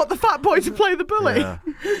 They got the fat boy to play the bully. Yeah.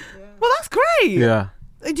 Well, that's great. Yeah.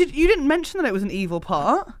 You didn't mention that it was an evil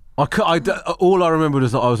part. All I remembered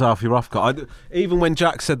is that I was Alfie Roughcut. Even when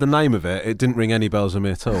Jack said the name of it, it didn't ring any bells with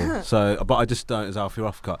me at all. So, but I just don't as Alfie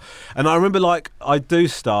Roughcut. And I remember, like, I'd do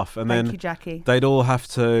stuff, and Thank then you, Jackie. they'd all have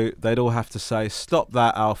to say, "Stop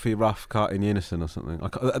that, Alfie Roughcut," in unison or something.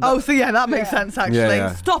 So yeah, that makes sense actually.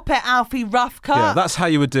 Yeah. Stop it, Alfie Roughcut. Yeah, that's how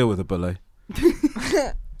you would deal with a bully.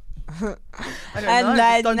 I don't And know.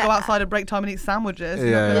 then- Just don't go outside at break time and eat sandwiches.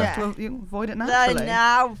 Yeah. You have to avoid it naturally. Then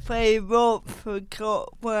Alfie Roughcut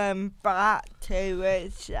went back to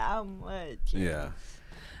his sandwich. Yeah.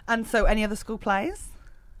 And so, any other school plays?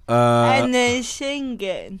 And then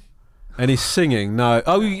singing. Any singing? No.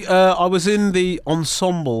 I was in the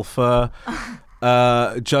ensemble for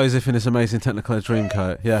Joseph in His Amazing Technicolor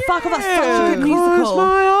Dreamcoat. Yeah. Fuck, that's such a good musical.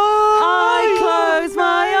 I close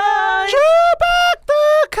my eyes. Drew back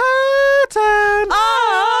the curtain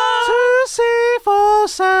to see for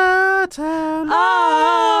certain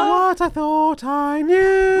what I thought I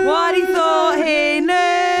knew. What he thought he knew.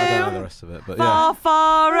 I don't know the rest of it, but yeah.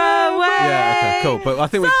 Far away. Yeah, okay, cool. But I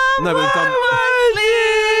think we've done.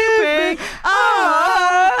 Sleeping.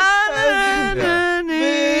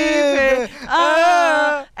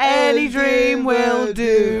 Any dream will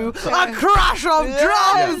do. A crash of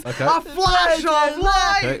drums. Okay. A flash of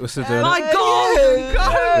light. Okay, we're still doing My it. golden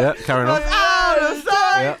coat Yeah, carrying on. was out of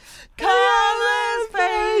sight. Yeah. Colours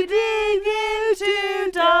fading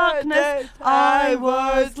into darkness. I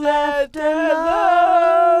was left alone.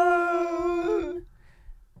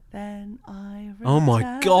 Then I returned Oh my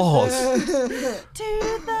God. to the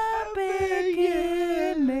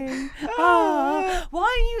beginning.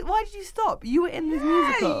 Why did you stop? You were in this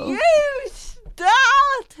musical. You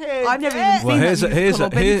started. I've never even seen that musical or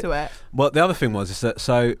been to it. Well, the other thing was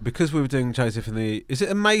that because we were doing Joseph in the is it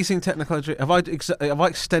Amazing Technicolor Dream? Have I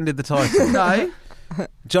extended the title? No.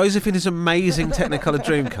 Joseph in His Amazing Technicolor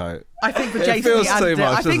Dreamcoat. I think for It Jason feels he added too it.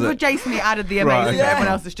 much, I think doesn't for it? Jason he added the Right, amazing. okay.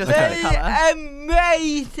 Everyone else is just Okay. Technicolor.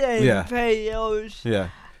 Amazing Yeah. videos. Yeah.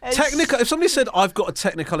 If somebody said I've got a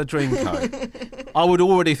Technicolor Dreamcoat, I would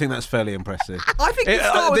already think that's fairly impressive. I think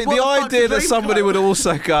The idea that somebody would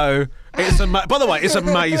also go, by the way, it's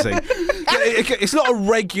amazing. It's not a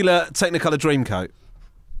regular Technicolor Dreamcoat.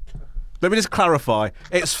 Let me just clarify.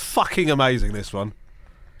 It's fucking amazing, this one.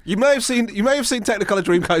 You may have seen Technicolor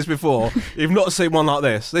Dreamcoats before. You've not seen one like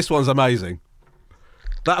this. This one's amazing.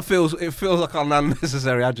 It feels like an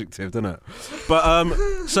unnecessary adjective, doesn't it? But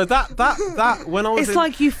so that when I was It's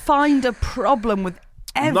like you find a problem with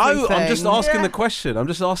everything. No, I'm just asking the question.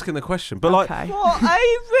 But Okay. Well,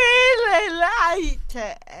 I really liked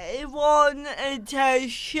it. I wanted to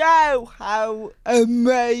show how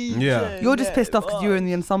amazing. Yeah. You're just pissed off because you were in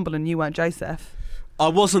the ensemble and you weren't Joseph. I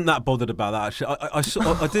wasn't that bothered about that actually.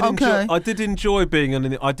 I did Okay. enjoy. I did enjoy being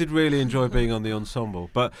on. I did really enjoy being on the ensemble.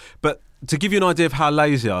 But to give you an idea of how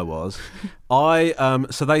lazy I was,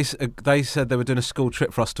 so they said they were doing a school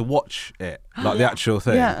trip for us to watch it, like the actual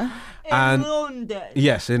thing. Yeah. In London.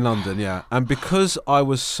 Yes, in London, yeah. And because I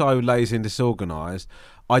was so lazy and disorganised,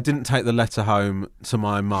 I didn't take the letter home to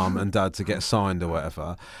my mum and dad to get signed or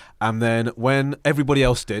whatever. And then when everybody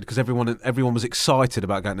else did, because everyone was excited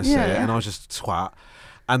about going to see it, and I was just a twat.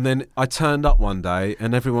 And then I turned up one day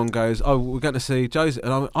and everyone goes, "Oh, we're going to see Joseph."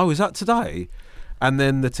 And I went, "Oh, is that today?" And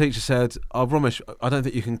then the teacher said, "Oh, Romesh, I don't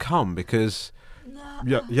think you can come because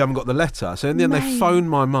you haven't got the letter." So in the end, they phoned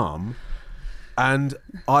my mum. And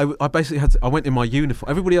I basically I went in my uniform.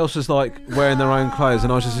 Everybody else was like wearing their own clothes,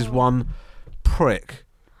 and I was just this one prick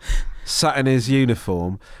sat in his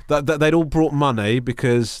uniform. That they'd all brought money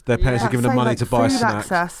because their parents had given them money to buy food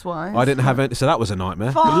snacks. access-wise. I didn't have any, so that was a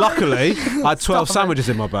nightmare. But luckily, I had 12 sandwiches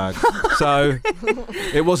in my bag, so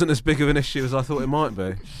it wasn't as big of an issue as I thought it might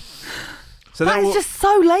be. So that is just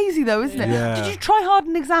so lazy, though, isn't it? Yeah. Did you try hard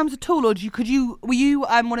in exams at all, or were you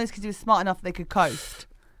one of those kids who was smart enough that they could coast?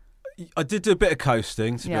 I did do a bit of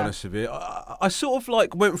coasting, to be honest with you. I sort of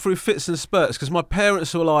like went through fits and spurts because my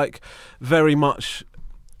parents were like very much.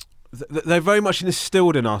 They very much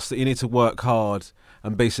instilled in us that you need to work hard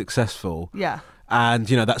and be successful. Yeah. And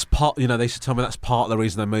that's part. They used to tell me that's part of the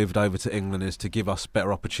reason they moved over to England is to give us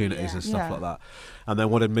better opportunities and stuff like that. And they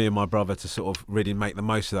wanted me and my brother to sort of really make the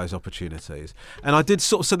most of those opportunities. And I did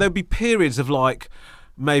so there'd be periods of like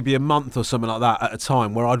maybe a month or something like that at a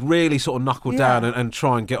time where I'd really sort of knuckle down and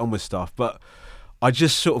try and get on with stuff, but I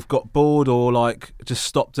just sort of got bored or like just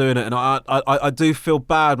stopped doing it. And I do feel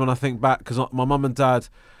bad when I think back because my mum and dad,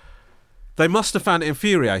 they must have found it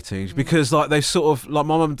infuriating because like they sort of like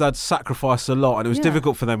my mum and dad sacrificed a lot, and it was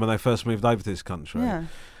difficult for them when they first moved over to this country. Yeah.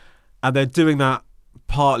 And they're doing that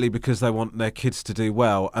partly because they want their kids to do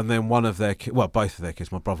well, and then one of their both of their kids,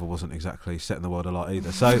 my brother wasn't exactly setting the world alight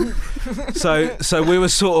either. So we were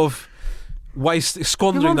sort of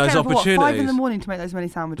squandering those opportunities. 5 in the morning to make those many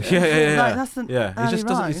sandwiches. Yeah. Like, that's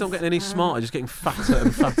He's not getting any smarter. He's getting fatter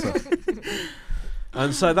and fatter.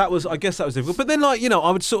 And so I guess that was difficult. But then,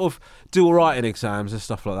 I would sort of do all right in exams and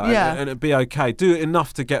stuff like that. Yeah. And it'd be okay. Do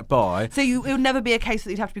enough to get by. So it would never be a case that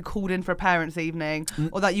you'd have to be called in for a parents' evening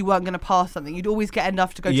or that you weren't going to pass something. You'd always get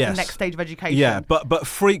enough to go to the next stage of education. Yeah, but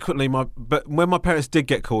frequently, but when my parents did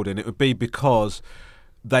get called in, it would be because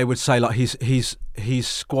they would say, like, he's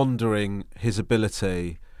squandering his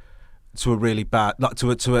ability to a really bad, like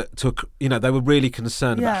to a they were really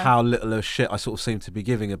concerned about how little of shit I sort of seemed to be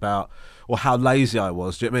giving about, or how lazy I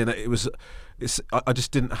was. Do you know what I mean? I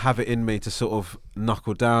just didn't have it in me to sort of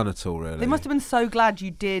knuckle down at all, really. They must have been so glad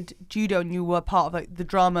you did judo and you were part of like the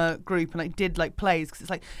drama group and like did like plays, because it's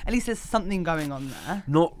like at least there's something going on there.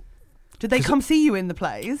 Did they come see you in the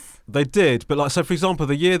plays? They did, but like, so for example,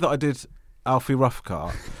 the year that I did Alfie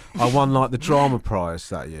Roughcart, I won like the drama prize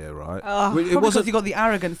that year, right? It wasn't because you got the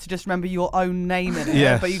arrogance to just remember your own name in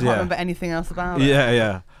it, but you can't remember anything else about it.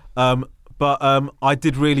 Yeah. But I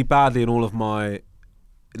did really badly in all of my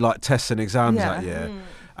like tests and exams that year,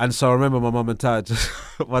 and so I remember my mum and dad.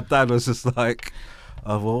 My dad was just like,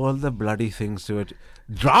 "Of all the bloody things to it,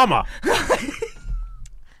 drama.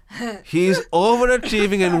 He's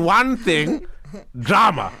overachieving in one thing,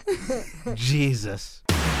 drama. Jesus."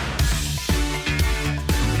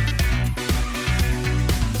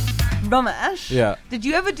 Romesh, did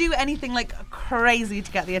you ever do anything like crazy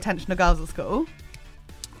to get the attention of girls at school?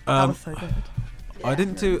 That was so good. I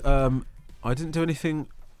didn't do anything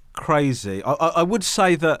crazy. I would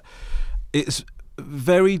say that it's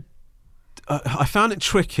very. I found it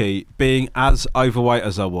tricky being as overweight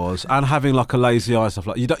as I was and having like a lazy eye and stuff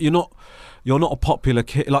like you're not a popular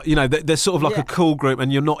kid. Like there's sort of like a cool group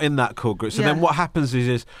and you're not in that cool group. So then what happens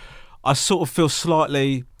is I sort of feel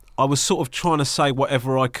slightly. I was sort of trying to say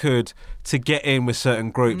whatever I could to get in with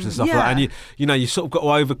certain groups and stuff like that. And you sort of got to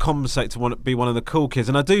overcompensate to want to be one of the cool kids.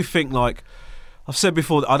 And I do think, like I've said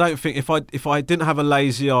before, that I don't think if I didn't have a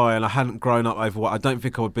lazy eye and I hadn't grown up overweight, I don't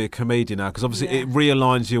think I would be a comedian now, because obviously it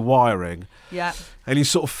realigns your wiring. Yeah. And you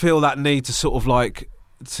sort of feel that need to sort of like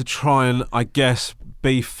to try and, I guess,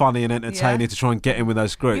 be funny and entertaining to try and get in with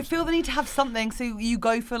those groups. You feel the need to have something, so you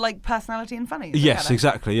go for like personality and funny. Yes,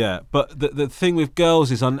 exactly, yeah. But the thing with girls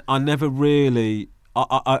is I never really...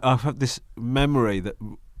 I have this memory that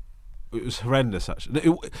it was horrendous.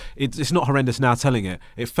 Actually, it's not horrendous now telling it.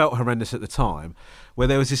 It felt horrendous at the time, where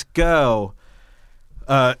there was this girl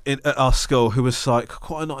at our school who was like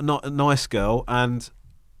quite a nice girl, and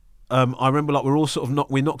I remember like we're all sort of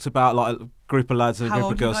we knocked about like a group of lads and a How group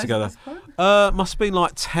old of girls you together. guys Must have been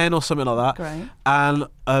like 10 or something like that. Great. And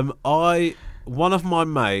one of my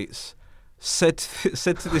mates said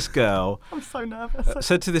to this girl, I'm so nervous.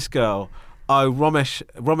 said to this girl, "Oh,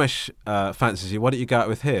 Romesh fancies you. Why don't you go out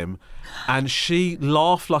with him?" And she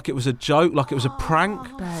laughed like it was a joke, like it was a prank. Do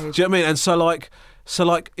you know what I mean? And so like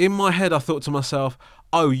in my head, I thought to myself,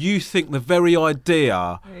 "Oh, you think the very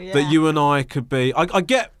idea that you and I could be..." I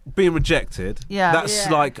get being rejected. Yeah. That's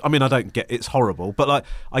like, I mean, I don't get it's horrible, but like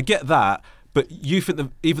I get that. But you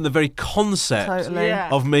think even the very concept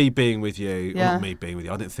of me being with you, well, not me being with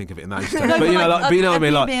you, I didn't think of it in that instance. But you know, but you know what I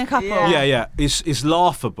mean, like being a couple. yeah, is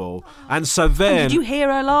laughable. And so then, did you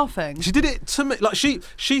hear her laughing? She did it to me. Like she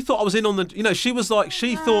thought I was in on the. You know, she was like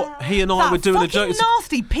she thought he and I were doing a joke.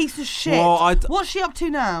 Nasty piece of shit. Well, what's she up to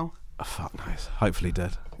now? Oh, fuck knows. Hopefully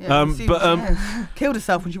dead. Yeah, killed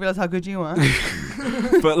herself when she realised how good you were.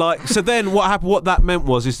 But like, so then what happened? What that meant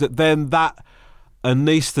is that then that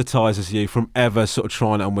anaesthetises you from ever sort of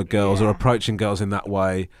trying it on with girls or approaching girls in that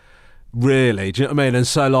way. Really, do you know what I mean? And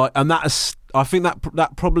so like, and that's, I think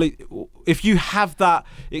that probably, if you have that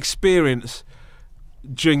experience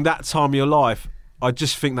during that time of your life, I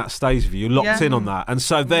just think that stays with you. You're locked in on that. And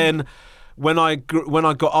so then when I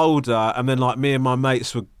got older, and then like me and my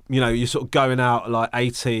mates were, you know, you're sort of going out at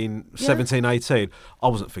like 17, 18, I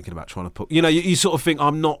wasn't thinking about trying to put, you know, you sort of think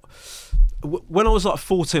I'm not. When I was like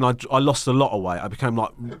 14, I lost a lot of weight. I became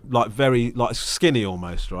like very like skinny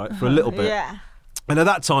almost, right, for a little bit. Yeah. And at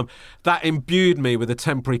that time, that imbued me with a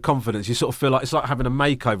temporary confidence. You sort of feel like it's like having a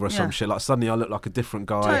makeover or some shit. Like suddenly I look like a different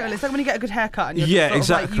guy. Totally. It's like when you get a good haircut and you're exactly. Just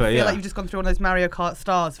sort of like, you feel like you've just gone through one of those Mario Kart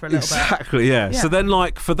stars for a little bit. Exactly, yeah. So then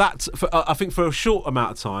like I think for a short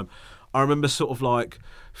amount of time, I remember sort of like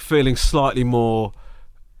feeling slightly more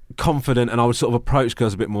confident, and I would sort of approach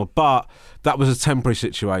girls a bit more, but that was a temporary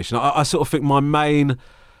situation. I sort of think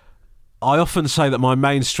I often say that my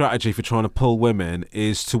main strategy for trying to pull women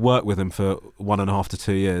is to work with them for 1.5 to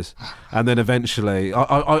 2 years, and then eventually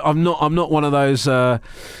I'm not one of those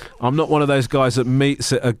guys that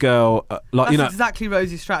meets a girl like that's you know exactly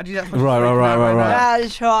Rosie's strategy. That's what right.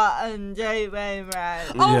 That's what I'm doing,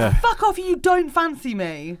 right. Oh, fuck off! You don't fancy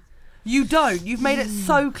me. You don't. You've made it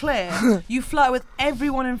so clear. You flirt with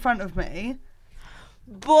everyone in front of me.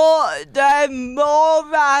 But the more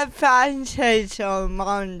I fancy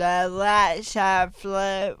someone, the less I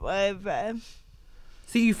flirt with them.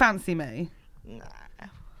 So you fancy me? No.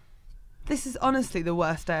 This is honestly the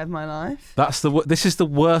worst day of my life. This is the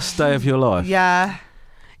worst day of your life. Yeah.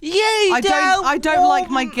 I don't like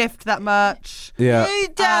my gift that much. Yeah. You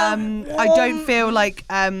don't. I don't feel like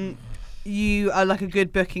you are like a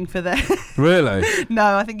good booking for this. Really?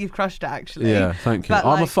 No, I think you've crushed it actually. Yeah, thank you. But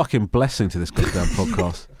I'm a fucking blessing to this goddamn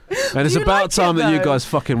podcast. And it's about time that you guys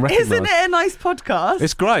fucking recognise. Isn't it a nice podcast?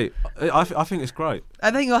 It's great. I think it's great.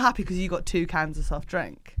 I think you're happy because you got 2 cans of soft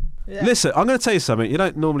drink. Yeah. Listen, I'm going to tell you something. You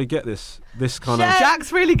don't normally get this kind of.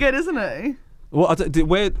 Jack's really good, isn't he? Well,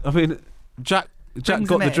 Jack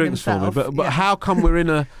got the drinks for me, but how come we're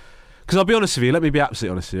in a? Because I'll be honest with you. Let me be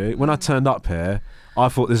absolutely honest with you. When I turned up here, I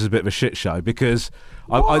thought this was a bit of a shit show because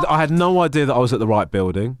I had no idea that I was at the right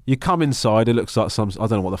building. You come inside, it looks like I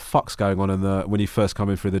don't know what the fuck's going on when you first come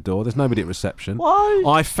in through the door. There's nobody at reception. Why?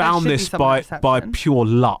 I found this by pure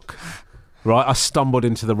luck. Right, I stumbled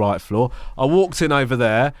into the right floor. I walked in over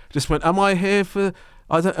there, just went, am I here for...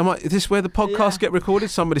 is this where the podcasts get recorded?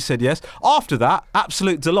 Somebody said yes. After that,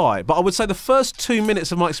 absolute delight. But I would say the first 2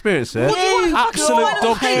 minutes of my experience here, absolute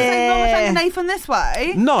dog shit. Nathan this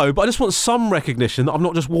way? No, but I just want some recognition that I've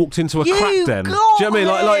not just walked into a crack den. Do you know what I mean?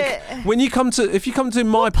 Like when if you come to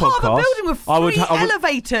my podcast, part of a building with 3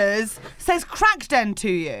 elevators says crack den to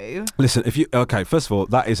you. Listen, first of all,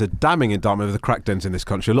 that is a damning indictment of the crack dens in this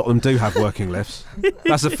country. A lot of them do have working lifts.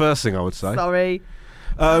 That's the first thing I would say. Sorry.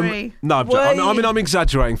 No, I'm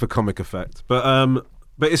exaggerating for comic effect, but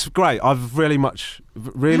it's great. I've really much.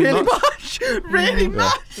 Really? I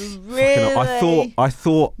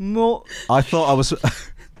thought I was.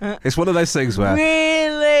 It's one of those things where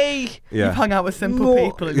you've hung out with simple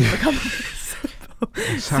people and you've become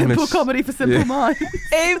simple comedy for simple minds.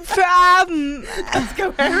 Let's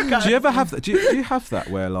go, Erica. Do you ever have that? Do you have that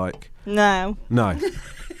where like? No.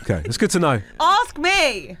 Okay, it's good to know. Ask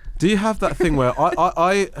me. Do you have that thing where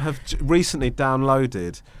I have recently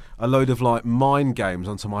downloaded a load of like mind games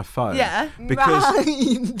onto my phone. Yeah. Because Like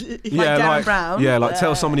Darren Brown. Yeah, like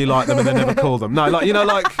tell someone you like them and then never call them. No, like you know,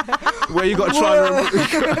 like where you got to try and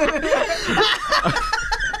remember.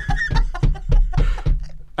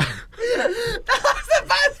 That's the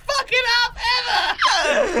best fucking app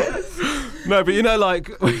ever. No, but you know, like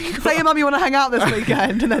Say your mum you want to hang out this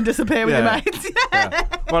weekend and then disappear with your mates. Yeah.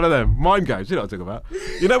 One of them mind games. You know what I'm talking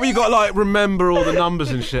about. You know, where you got to like remember all the numbers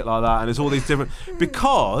and shit like that, and it's all these different.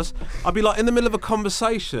 Because I'd be like in the middle of a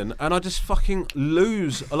conversation and I just fucking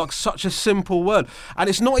lose like such a simple word, and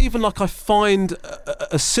it's not even like I find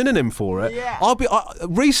a synonym for it. Yeah.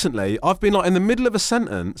 Recently I've been like in the middle of a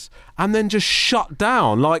sentence and then just shut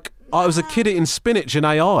down like I was a kid eating spinach in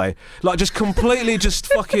AI, like just completely just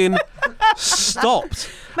fucking stopped.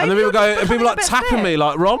 Maybe and then people you're just go, and people like becoming a bit tapping thick. me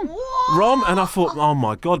like Rom, and I thought, oh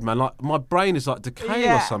my god, man, like my brain is like decaying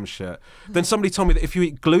or some shit. Then somebody told me that if you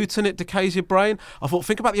eat gluten, it decays your brain. I thought,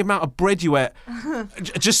 think about the amount of bread you ate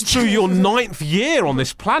just through your 9th year on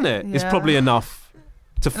this planet is probably enough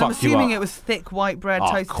to And fuck I'm assuming you up. it was thick white bread, Of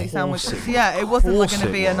toasty course sandwiches. it Yeah, it wasn't like course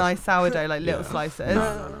going to it be a was. nice sourdough, like little slices.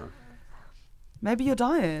 No. Maybe you're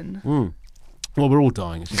dying. Well, we're all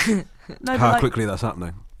dying. It's just No, how but, like, quickly that's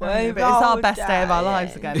happening. but it's our best day of our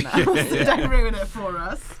lives again now. So don't ruin it for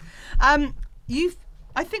us.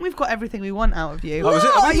 I think we've got everything we want out of you. Oh, is it?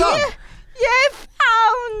 Are we done? You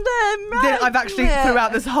found them. I've actually,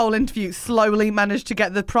 throughout this whole interview, slowly managed to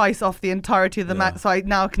get the price off the entirety of the magnet, so I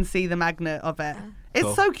now can see the magnet of it. It's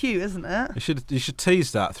Cool. so cute, isn't it? You should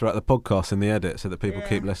tease that throughout the podcast in the edit so that people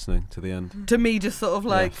keep listening to the end. To me, just sort of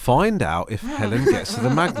like, Find out if Helen gets to the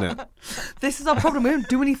magnet. this is our problem. We don't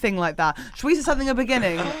do anything like that. Should we say something at the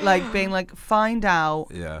beginning, like being like, find out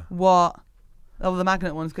what... Oh, the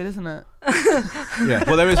magnet one's good, isn't it? Yeah.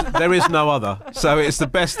 Well, there is no other. So it's the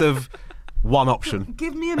best of one option.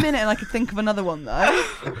 Give me a minute and I could think of another one, though.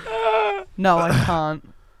 No, I can't.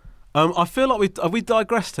 I feel like we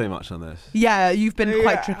digressed too much on this. Yeah, you've been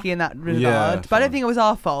quite tricky in that regard. But I don't think it was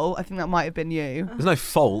our fault. I think that might have been you. There's no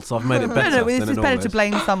fault. I've made it better. No, it's than it just better normally to is.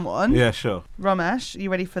 blame someone. Yeah, sure. Ramesh, are you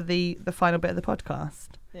ready for the final bit of the podcast?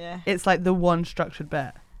 Yeah. It's like the one structured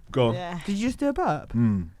bit. Go on. Yeah. Did you just do a burp?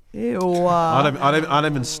 Hmm. Ew. I don't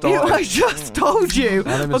even start. I just told you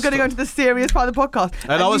we're going to go into the serious part of the podcast.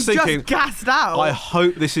 And I was you thinking, just gassed out. I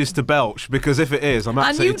hope this is to belch, because if it is, I'm and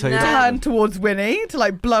you absolutely teed up. turned towards Winnie to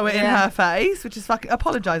like blow it in her face, which is fucking...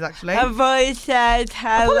 Apologise, actually. Have I said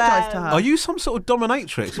hello? Apologise to her. Are you some sort of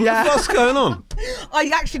dominatrix? Yeah. What's going on?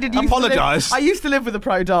 I actually did Apologise. I used to live with a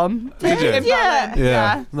pro-dom. Did you? In Berlin.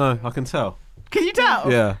 Yeah. No, I can tell. Can you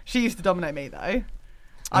tell? Yeah. She used to dominate me, though.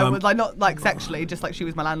 I would, like, not like sexually, just like she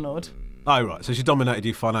was my landlord. Oh, right. So she dominated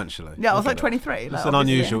you financially. Yeah, I was Okay. like 23. It's like, an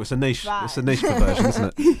obviously. unusual. It's a niche. It's a niche perversion,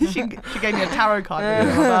 isn't it? she gave me a tarot card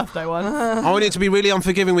for my birthday once. I want you to be really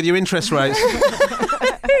unforgiving with your interest rates.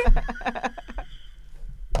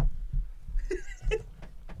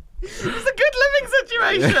 It's a good living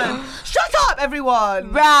situation. Shut up,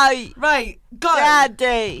 everyone. Right, go.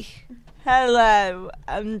 Daddy. Hello,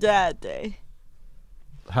 I'm Daddy.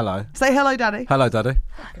 Hello. Say hello, Daddy. Hello, Daddy.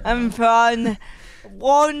 I'm from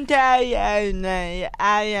one day only.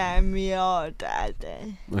 I am your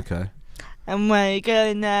daddy. Okay. And we're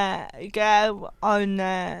gonna go on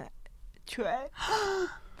a trip.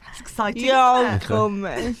 That's exciting. You're isn't it?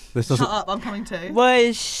 coming. This Shut doesn't. up, I'm coming too.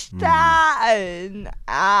 We're starting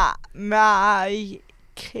at my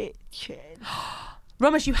kitchen.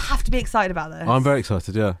 Ramesh, you have to be excited about this. I'm very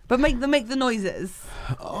excited. Yeah. But make the noises.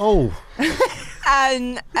 Oh.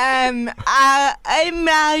 And in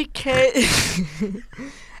my kitchen,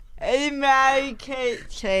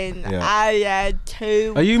 Yeah. I had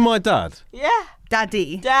two. Are you my dad? Yeah,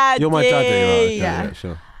 Daddy. Daddy. You're my daddy, right? Okay, Yeah. yeah,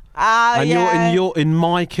 sure. I And you're in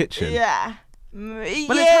my kitchen. Yeah. Well, it's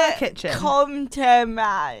her kitchen. Come to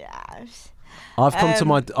my house. I've come to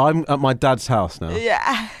my. I'm at my dad's house now.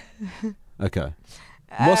 Yeah. Okay.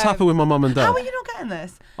 What's happened with my mum and dad? How are you not getting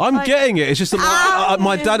this? I'm Like- getting it. It's just that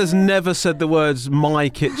my dad has never said the words "my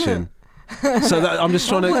kitchen," so that I'm just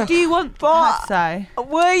trying What to. do you want her to say?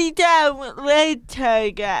 We don't live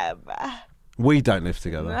together. We don't live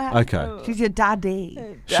together. Okay. She's your daddy.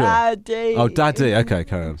 Sure. Daddy. Oh, daddy. Okay,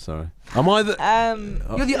 carry on. Sorry. Am I the?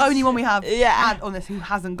 You're the only one we have Yeah. had on this who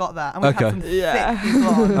hasn't got that. And we've Okay. had some Yeah. thick people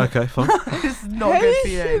on. Okay, fine. This is not good for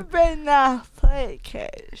Who's you. been our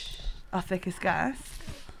thickest? Our thickest guest.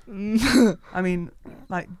 I mean,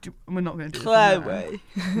 like, we're not going to do this. are we? Chloe.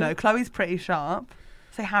 No, Chloe's pretty sharp.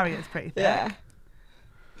 Say Harriet's pretty thick. Yeah.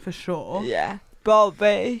 For sure. Yeah.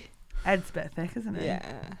 Bobby. Ed's a bit thick, isn't he? Yeah.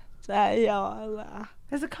 They are.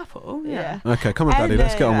 There's a couple. Yeah. Okay, come on, daddy.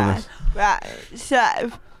 Let's get on with this. Right.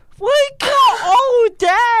 So, We got all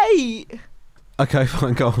day. Okay,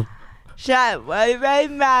 fine, go on. So we're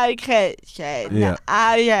in my kitchen. Yeah.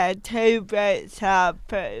 I had 2 bits of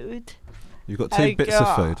food. You've got 2 bits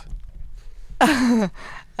of food.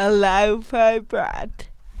 A loaf of bread.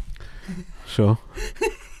 Sure.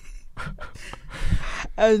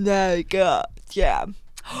 And I got jam.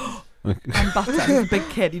 And butter. He's a big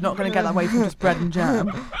kid. You're not going to get that way from just bread and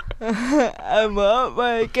jam. And what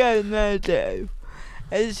we're gonna do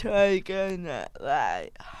is we're gonna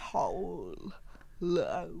whole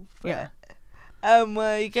loaf. Yeah. And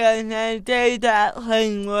we're gonna do that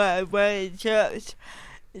thing where we just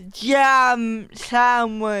jam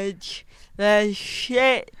sandwich the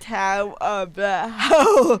shit out of the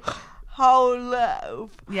whole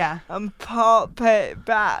loaf. Yeah. And pop it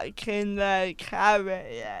back in the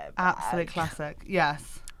carrier bag. Absolute classic.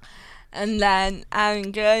 Yes. And then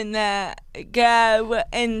I'm gonna go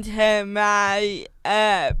into my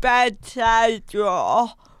bedside drawer,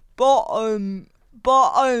 bottom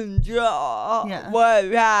drawer,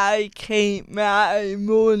 where I keep my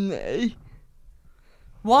money.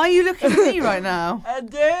 Why are you looking at me right now? I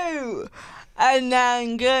do. And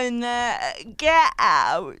I'm gonna get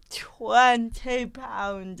out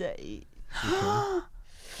 £20 each.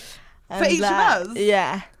 For each of us?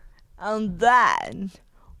 Yeah. And then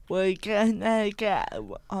we're gonna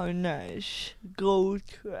go on a school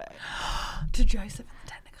trip. To Joseph and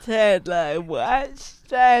the Technicolor. To the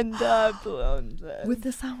West End of London. With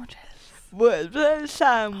the sandwiches. With the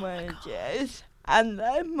sandwiches and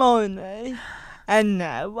the money. And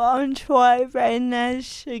no one's wearing a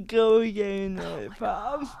school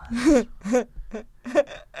uniform.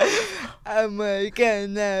 And we're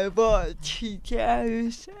gonna watch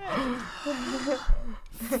Joseph.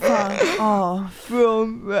 Fuck off.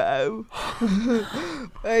 Front row.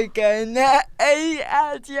 We're gonna eat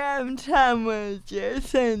our jam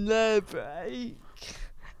sandwiches in the break.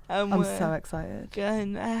 And I'm so excited.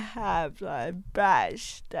 Gonna have the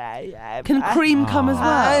best day ever. Can Cream come as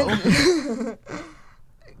well?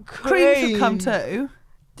 Cream should come too.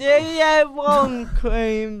 Do you want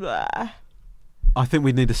Cream there? I think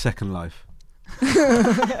we need a second loaf. We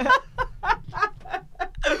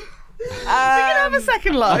can have a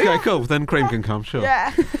second loaf. Okay, cool. Then Cream can come, sure.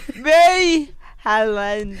 Yeah. Me,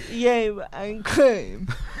 Helen, you and Cream.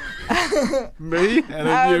 Me and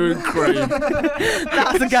then you and Cream.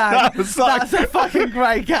 That's a gang. That's a fucking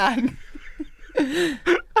great gang.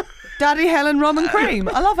 Daddy, Helen, Rom and Cream.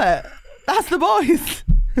 I love it. That's the boys.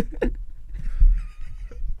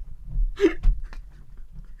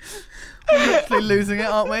 We're literally losing it,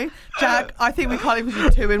 aren't we? Jack, I think we can't even do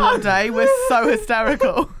 2 in one day. We're so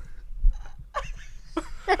hysterical.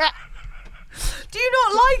 Do you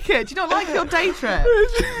not like it? Do you not like your day trip?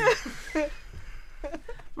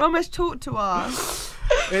 Ramesh, talk to us.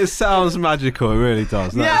 It sounds magical, it really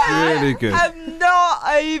does. That's really good. I'm not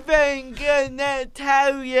even gonna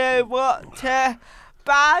tell you what to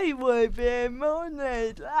buy with your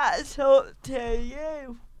money. That's up to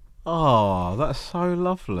you. Oh, that's so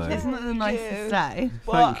lovely. Isn't it the nicest day?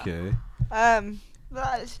 Thank you.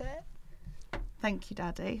 That's it. Thank you,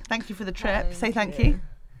 Daddy. Thank you for the trip. Say thank you.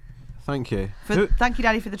 Thank you. Thank you,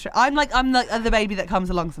 Daddy, for the trip. I'm like the baby that comes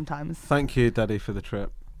along sometimes. Thank you, Daddy, for the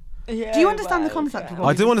trip. Yeah, do you understand the concept of what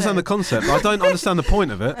I do understand the concept. I don't understand the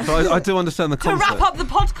point of it, but I do understand the concept. To wrap up the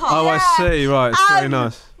podcast. Oh, I see. Right, it's very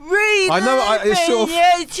nice. I know. It's sort of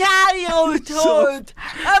your childhood.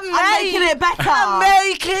 I'm making it better. I'm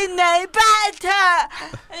making it better.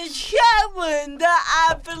 And showing that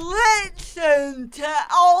I've listened to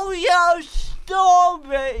all your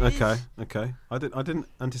stories. Okay. I didn't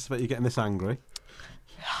anticipate you getting this angry.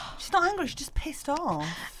 She's not angry. She's just pissed off.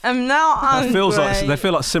 I'm not angry. They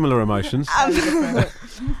feel like similar emotions.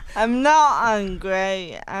 I'm not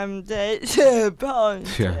angry. I'm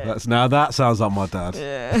disappointed. Yeah, that sounds like my dad.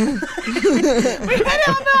 Yeah. We hit it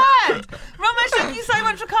on the head. Ramesh, thank you so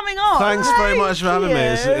much for coming on. Thanks very much for having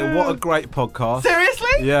me. What a great podcast.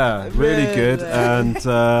 Seriously? Yeah, really good. And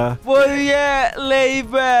will you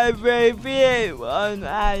leave a review on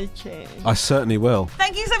iTunes? I certainly will.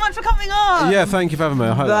 Thank you so much for coming on. Yeah, thank you for having me.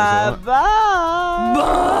 I hope that was all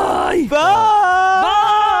right. Bye.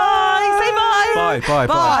 Bye. Say bye.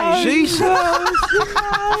 Bye. Jesus. Fucking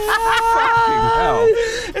hell.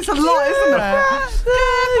 It's a lot, isn't it?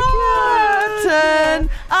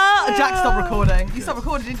 Jack, stop recording. You stopped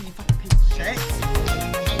recording, didn't you? You fucking piece of shit.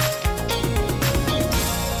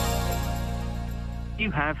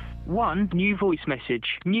 You have one new voice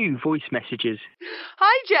message. New voice messages.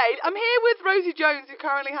 Hi, Jade. I'm here with Rosie Jones, who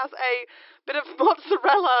currently has a bit of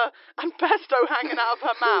mozzarella and pesto hanging out of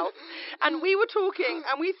her mouth. And we were talking,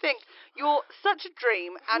 and we think You're such a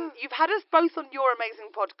dream, and you've had us both on your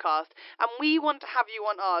amazing podcast, and we want to have you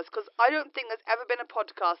on ours, because I don't think there's ever been a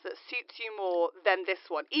podcast that suits you more than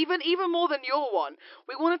this one, even more than your one.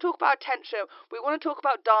 We want to talk about attention, we want to talk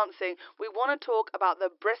about dancing, we want to talk about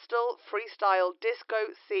the Bristol freestyle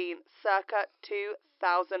disco scene circa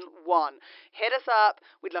 2001. Hit us up,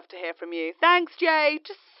 we'd love to hear from you. Thanks, Jay.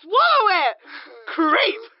 Just swallow it!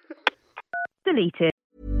 Creep! Deleted.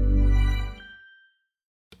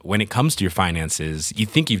 When it comes to your finances, you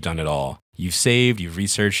think you've done it all. You've saved, you've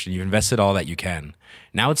researched, and you've invested all that you can.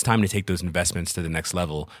 Now it's time to take those investments to the next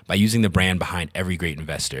level by using the brand behind every great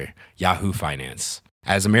investor, Yahoo Finance.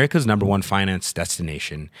 As America's #1 finance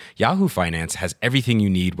destination, Yahoo Finance has everything you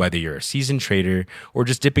need, whether you're a seasoned trader or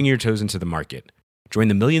just dipping your toes into the market. Join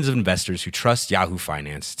the millions of investors who trust Yahoo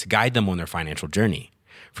Finance to guide them on their financial journey.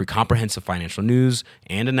 For comprehensive financial news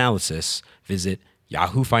and analysis, visit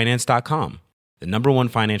yahoofinance.com. The #1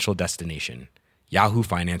 financial destination,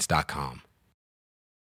 yahoofinance.com.